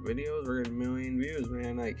 wow, videos, we're getting 1 million views,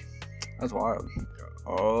 man, like, that's wild.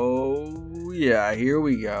 Oh yeah, here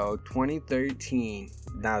we go. 2013.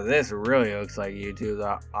 Now this really looks like YouTube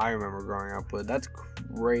that I remember growing up with. That's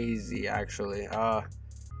crazy, actually.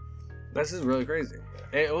 This is really crazy.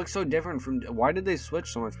 It looks so different from. Why did they switch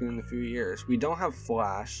so much between the few years? We don't have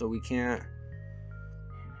Flash, so we can't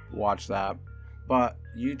watch that. But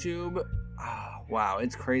YouTube, wow,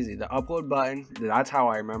 it's crazy. The upload button, that's how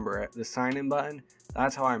I remember it. The sign in button,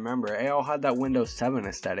 that's how I remember it. It all had that Windows 7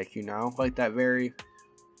 aesthetic, you know, like that very.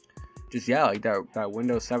 Just, yeah, like that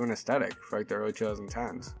Windows 7 aesthetic for like the early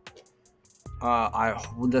 2010s.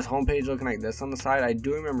 This homepage looking like this on the side, I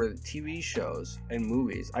do remember the TV shows and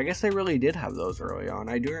movies. I guess they really did have those early on.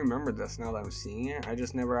 I do remember this now that I'm seeing it. I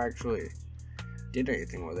just never actually did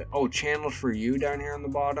anything with it. Oh, channels for you down here on the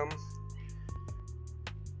bottom.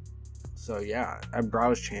 So yeah, I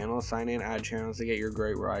browse channels, sign in, add channels to get your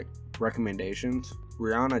great recommendations.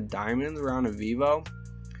 Rihanna Diamonds, Rihanna Vivo.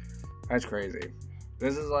 That's crazy.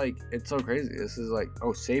 This is like, it's so crazy. This is like,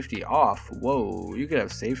 oh, safety off. Whoa, you could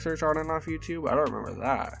have safe search on and off YouTube? I don't remember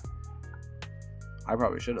that. I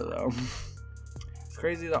probably should have though. It's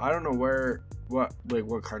crazy though. I don't know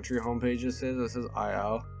what country homepage this is. This is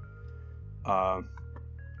IL.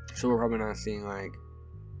 So we're probably not seeing like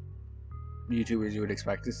YouTubers you would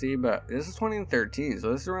expect to see, but this is 2013,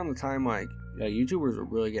 so this is around the time like, yeah, YouTubers were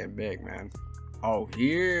really getting big, man. Oh,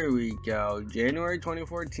 here we go. January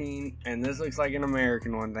 2014. And this looks like an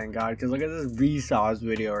American one, thank God. Because look at this Vsauce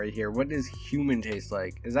video right here. What does human taste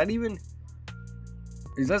like? Is that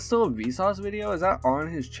still a Vsauce video? Is that on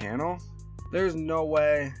his channel? There's no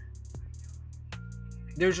way.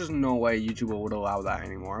 There's just no way YouTube would allow that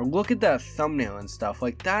anymore. Look at that thumbnail and stuff.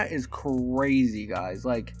 Like, that is crazy, guys.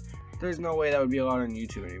 Like, there's no way that would be allowed on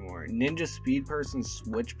YouTube anymore. Ninja Speed Person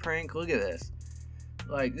Switch Prank. Look at this.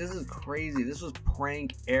 Like, this is crazy. This was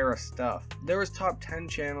prank era stuff. There was top 10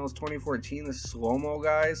 channels 2014, the slow-mo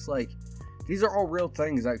guys. Like, these are all real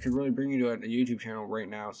things that could really bring you to a YouTube channel right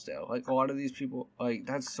now still. Like, a lot of these people, like,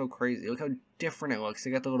 that's so crazy. Look how different it looks.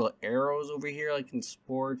 They got the little arrows over here, like in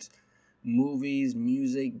sports, movies,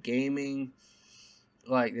 music, gaming.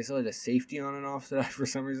 Like, they still had a safety on and off that I, for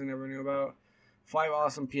some reason, never knew about. 5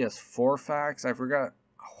 awesome PS4 facts. I forgot.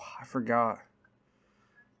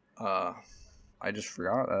 I just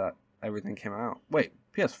forgot that everything came out. Wait,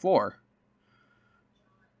 PS4?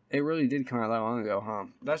 It really did come out that long ago, huh?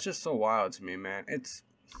 That's just so wild to me, man. It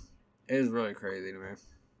is really crazy to me.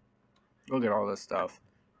 Look at all this stuff.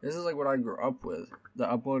 This is like what I grew up with. The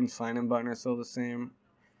upload and sign in button are still the same.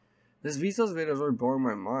 This Vsauce video is really blowing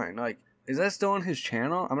my mind. Like, is that still on his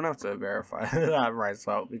channel? I'm gonna have to verify that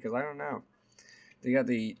myself because I don't know. They got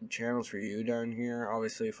the channels for you down here.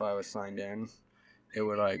 Obviously, if I was signed in, it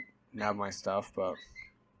would like have my stuff, but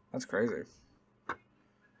that's crazy.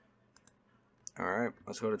 Alright,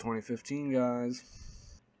 let's go to 2015, guys.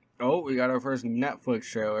 Oh, we got our first Netflix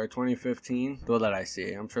trailer, 2015. Well, that I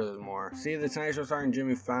see. I'm sure there's more. See, The Tonight Show starring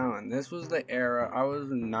Jimmy Fallon. This was the era. I was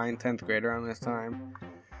in 9th, 10th grade around this time.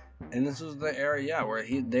 And this was the era, yeah, where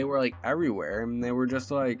they were like everywhere. And they were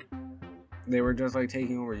just like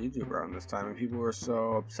taking over YouTube around this time. And people were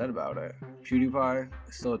so upset about it. PewDiePie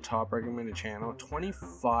is still a top recommended channel.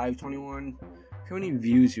 25, 21. How many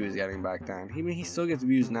views he was getting back then? He still gets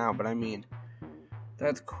views now, but I mean,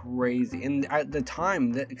 That's crazy. And at the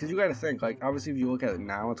time, because you got to think, like, obviously if you look at it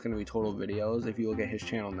now, it's going to be total videos if you look at his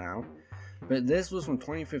channel now. But this was from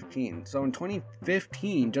 2015. So in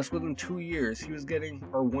 2015, just within 2 years, he was getting,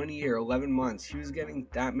 or 1 year, 11 months, he was getting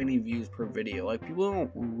that many views per video. Like, people don't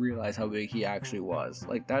realize how big he actually was.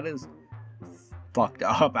 Like, that is fucked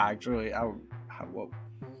up, actually.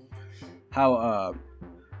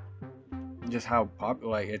 Just how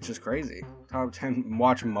popular, like, it's just crazy. Top 10,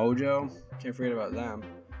 watch Mojo, can't forget about them.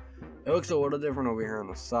 It looks a little different over here on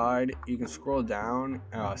the side. You can scroll down,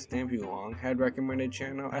 Stampy Longhead recommended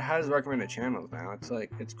channel. It has recommended channels now. It's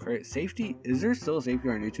like, it's crazy. Safety, is there still safety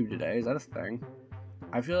on YouTube today? Is that a thing?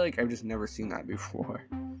 I feel like I've just never seen that before.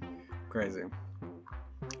 Crazy.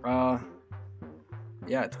 Yeah,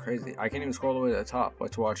 it's crazy. I can't even scroll all the way to the top.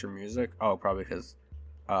 Let's watch your music. Oh, probably because,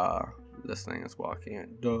 this thing is blocking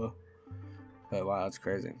it. Duh. But wow, that's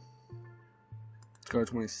crazy. Let's go to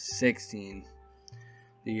 2016.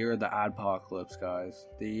 The year of the adpocalypse, guys.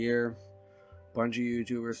 The year a bunch of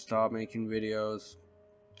YouTubers stopped making videos,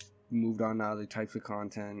 moved on to other types of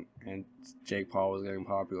content, and Jake Paul was getting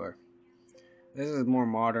popular. This is more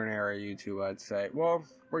modern era YouTube, I'd say. Well,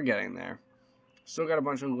 we're getting there. Still got a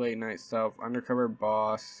bunch of late night stuff. Undercover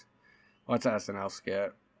Boss. What's SNL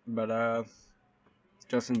skit? But,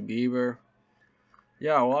 Justin Bieber.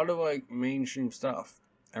 Yeah, a lot of, like, mainstream stuff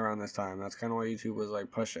around this time. That's kind of what YouTube was,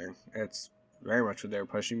 like, pushing. It's very much what they were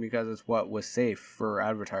pushing because it's what was safe for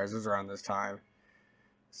advertisers around this time.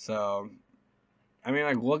 So, I mean,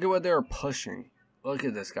 like, look at what they were pushing. Look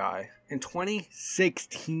at this guy. In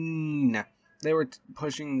 2016, they were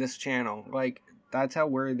pushing this channel. Like, that's how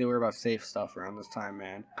worried they were about safe stuff around this time,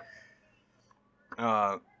 man.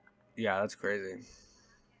 Yeah, that's crazy.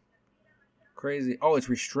 Crazy. Oh, it's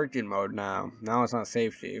restricted mode now. Now it's not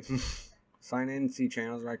safety. Sign in, see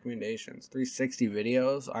channels recommendations. 360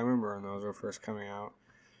 videos. I remember when those were first coming out.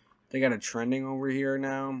 They got a trending over here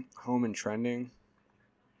now. Home and trending.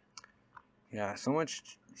 Yeah, so much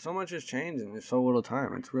has changed in so little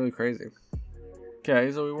time. It's really crazy.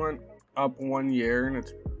 Okay, so we went up 1 year, and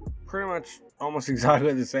it's pretty much almost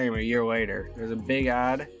exactly the same a year later. There's a big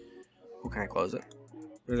ad. Oh, can I close it?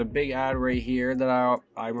 There's a big ad right here that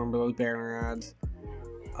I remember those banner ads.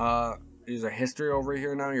 There's a history over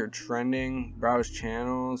here now. You're trending. Browse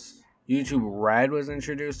channels. YouTube Red was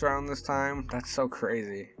introduced around this time. That's so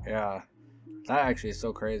crazy. Yeah. That actually is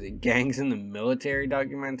so crazy. Gangs in the Military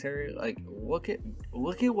documentary. Like, look at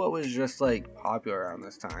what was just, like, popular around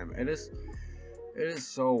this time. It is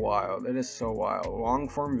so wild. It is so wild. Long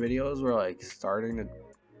form videos were, like, starting to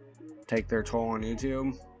take their toll on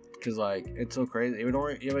YouTube. Because, like, it's so crazy. It would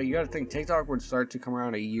only, you gotta think TikTok would start to come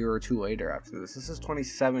around a year or two later after this. This is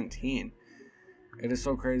 2017. It is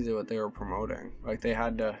so crazy what they were promoting. Like, they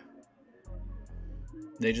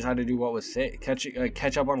just had to do what was safe.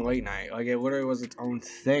 Catch up on late night. Like, it literally was its own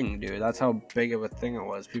thing, dude. That's how big of a thing it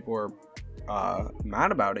was. People were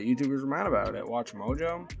mad about it. YouTubers were mad about it. Watch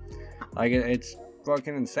Mojo. Like, it's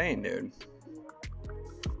fucking insane, dude.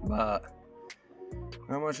 But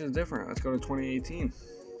how much is different? Let's go to 2018.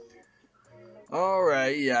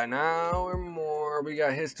 Alright, yeah, now we're more. We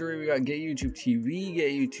got history, we got Get YouTube TV,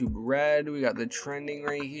 Get YouTube Red, we got the trending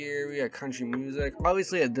right here, we got country music.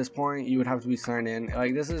 Obviously, at this point, you would have to be signed in.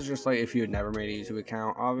 Like, this is just like if you had never made a YouTube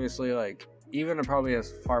account. Obviously, like, even probably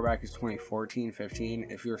as far back as 2014, 15,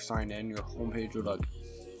 if you're signed in, your homepage would look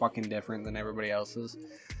fucking different than everybody else's.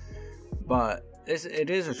 But it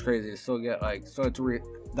is just crazy to still get, like, so it's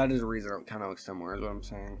that is a reason it kind of looks similar, is what I'm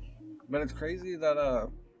saying. But it's crazy that,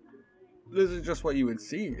 this is just what you would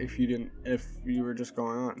see if you were just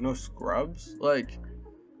going on. No scrubs? Like,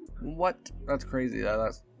 what? That's crazy.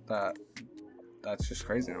 That's just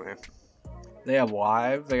crazy, man. They have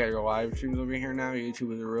live. They got your live streams over here now. YouTube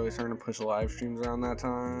was really starting to push live streams around that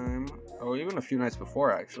time. Oh, even a few nights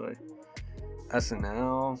before, actually.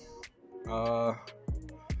 SNL.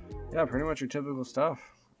 Yeah, pretty much your typical stuff.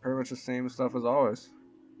 Pretty much the same stuff as always.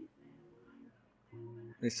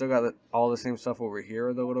 They still got all the same stuff over here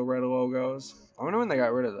with the little red logos. I wonder when they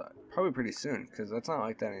got rid of that. Probably pretty soon, because that's not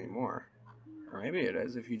like that anymore. Or maybe it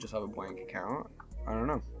is if you just have a blank account. I don't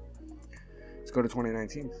know. Let's go to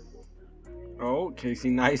 2019. Oh,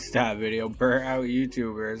 Casey Neistat video. Burnt out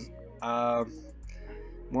YouTubers.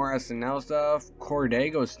 More SNL stuff.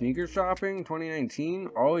 Corday goes sneaker shopping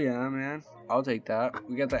 2019. Oh yeah, man. I'll take that.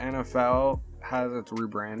 We got the NFL has its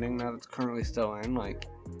rebranding that it's currently still in. Like,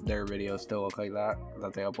 their videos still look like that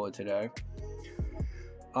they upload today.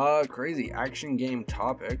 Crazy action game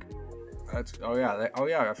topic. That's I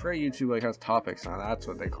forgot YouTube like has topics now. That's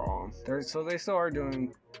what they call them. They still are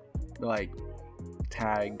doing like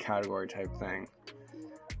tag category type thing.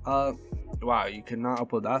 Wow, you could not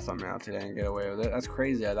upload that thumbnail today and get away with it. That's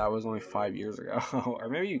crazy. That was only 5 years ago. Or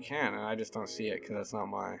maybe you can, and I just don't see it because that's not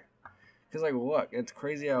my. Because, like, look, it's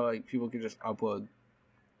crazy how, like, people can just upload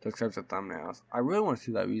those types of thumbnails. I really want to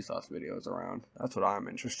see that Vsauce videos around. That's what I'm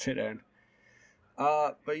interested in.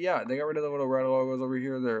 But yeah, they got rid of the little red logos over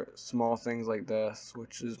here. They're small things like this,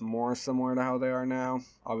 which is more similar to how they are now.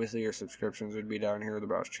 Obviously, your subscriptions would be down here where the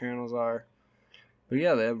browse channels are. But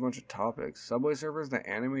yeah, they have a bunch of topics. Subway Surfers, the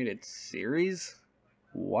animated series?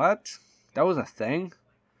 What? That was a thing?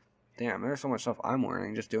 Damn, there's so much stuff I'm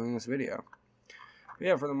learning just doing this video. But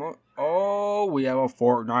yeah, for the oh, we have a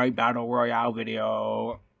Fortnite Battle Royale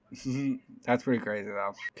video. That's pretty crazy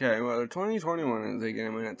though. Okay, well, the 2021 is taking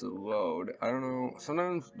a minute to load. I don't know.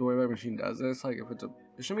 Sometimes the WayBack Machine does this. Like, if it's a,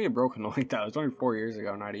 it shouldn't be a broken like that. It was only 4 years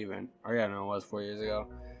ago, not even. Oh yeah, no, it was 4 years ago.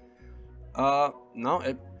 No,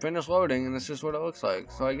 it finished loading, and that's just what it looks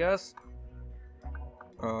like. So I guess,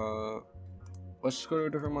 let's just go to a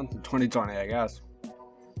different month in 2020, I guess.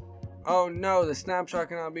 Oh no, the snapshot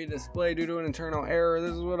cannot be displayed due to an internal error.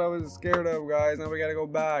 This is what I was scared of, guys. Now we gotta go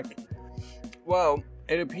back. Well,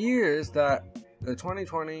 it appears that the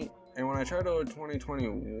 2020, and when I tried to load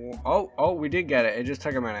 2020, oh, we did get it. It just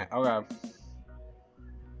took a minute. Okay.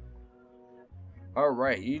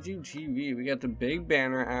 Alright, YouTube TV. We got the big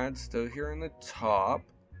banner ad still here in the top,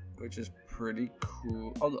 which is pretty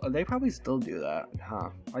cool. Oh, they probably still do that, huh?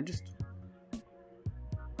 I just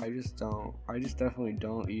definitely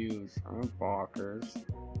don't use blockers.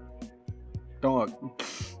 Don't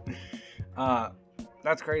look.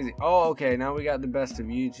 That's crazy. Oh, okay, now we got the best of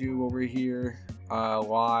YouTube over here.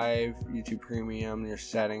 Live, YouTube Premium, your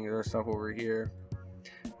settings or stuff over here.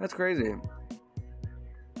 That's crazy.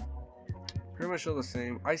 Pretty much still the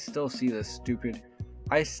same. I still see this stupid.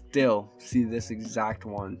 I still see this exact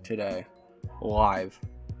one today, live.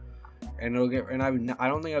 And it'll get, and I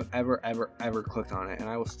don't think I've ever clicked on it, and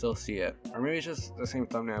I will still see it. Or maybe it's just the same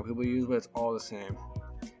thumbnail people use, but it's all the same.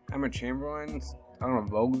 Emma Chamberlain's, I don't know,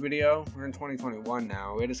 Vogue video. We're in 2021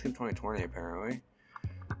 now. We had to skip 2020 apparently.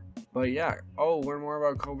 But yeah, oh, learn more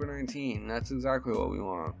about COVID-19. That's exactly what we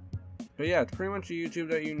want. But yeah, it's pretty much the YouTube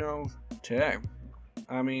that you know today.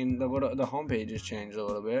 I mean, the homepage has changed a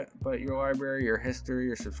little bit, but your library, your history,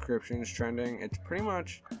 your subscriptions, trending, it's pretty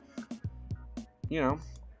much, you know,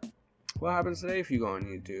 what happens today if you go on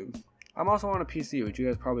YouTube. I'm also on a PC, which you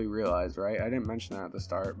guys probably realized, right? I didn't mention that at the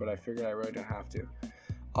start, but I figured I really didn't have to.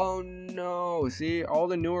 Oh no, see, all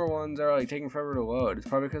the newer ones are like taking forever to load. It's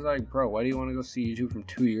probably because, like, bro, why do you want to go see YouTube from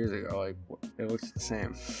 2 years ago? Like, it looks the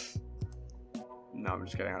same. No, I'm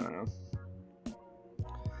just kidding, I don't know.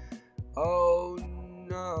 Oh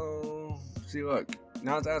no. See, look,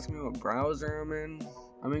 now it's asking me what browser I'm in.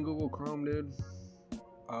 I'm in Google Chrome, dude.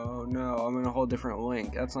 Oh no, I'm in a whole different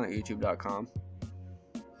link. That's not youtube.com.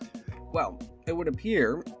 Well, it would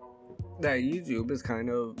appear that YouTube is kind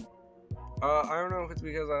of, I don't know if it's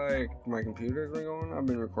because my computer's been going, I've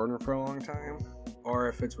been recording for a long time, or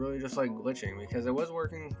if it's really just like glitching, because it was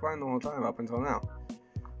working fine the whole time up until now.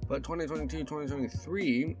 But 2022,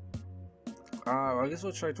 2023, I guess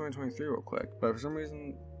we'll try 2023 real quick, but for some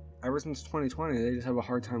reason, ever since 2020, they just have a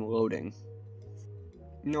hard time loading.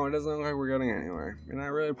 No, it doesn't look like we're getting anywhere, and I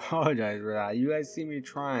really apologize for that. You guys see me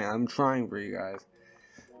trying. I'm trying for you guys.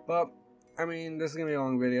 But, I mean, this is going to be a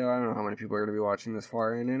long video. I don't know how many people are going to be watching this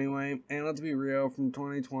far in anyway. And let's be real, from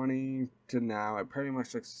 2020 to now, it pretty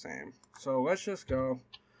much looks the same. So let's just go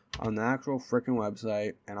on the actual freaking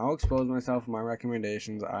website, and I'll expose myself and my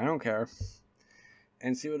recommendations. I don't care.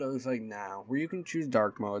 And see what it looks like now, where you can choose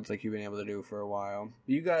dark modes like you've been able to do for a while.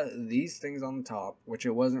 You got these things on the top, which it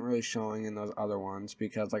wasn't really showing in those other ones,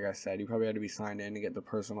 because like I said, you probably had to be signed in to get the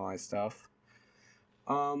personalized stuff.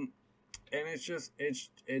 And it's just,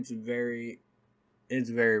 it's very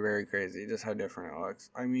crazy just how different it looks.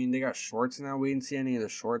 I mean, they got shorts now. We didn't see any of the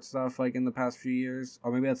short stuff like in the past few years.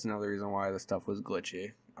 Or maybe that's another reason why the stuff was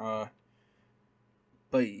glitchy.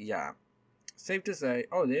 But yeah. Safe to say,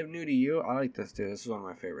 oh, they have new to you. I like this too. This is one of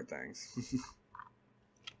my favorite things.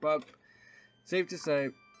 But safe to say,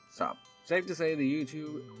 safe to say the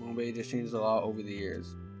YouTube homepage has changed a lot over the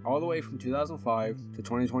years. All the way from 2005 to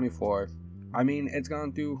 2024. I mean, it's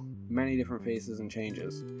gone through many different phases and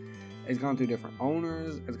changes. It's gone through different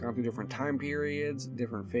owners, it's gone through different time periods,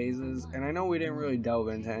 different phases, and I know we didn't really delve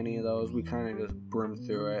into any of those. We kind of just brimmed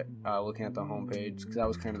through it, looking at the homepage, because that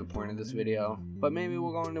was kind of the point of this video. But maybe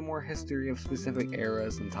we'll go into more history of specific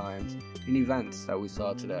eras and times and events that we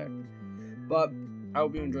saw today. But I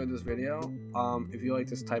hope you enjoyed this video. If you like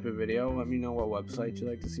this type of video, let me know what website you'd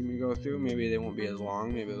like to see me go through. Maybe they won't be as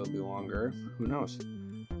long, maybe they'll be longer, who knows.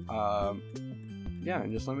 yeah,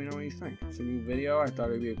 and just let me know what you think. It's a new video. I thought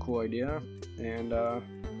it'd be a cool idea, and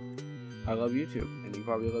I love YouTube, and you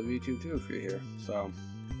probably love YouTube too if you're here. So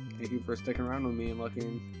thank you for sticking around with me and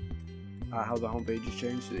looking at how the homepage has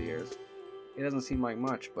changed through the years. It doesn't seem like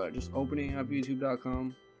much, but just opening up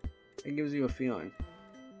YouTube.com, it gives you a feeling.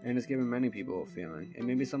 And it's given many people a feeling. And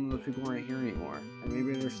maybe some of those people aren't here anymore. And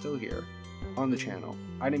maybe they're still here on the channel.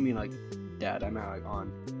 I didn't mean like dead, I meant like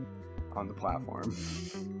on the platform.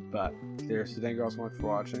 But seriously, thank you all so much for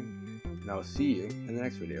watching. And I will see you in the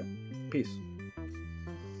next video. Peace.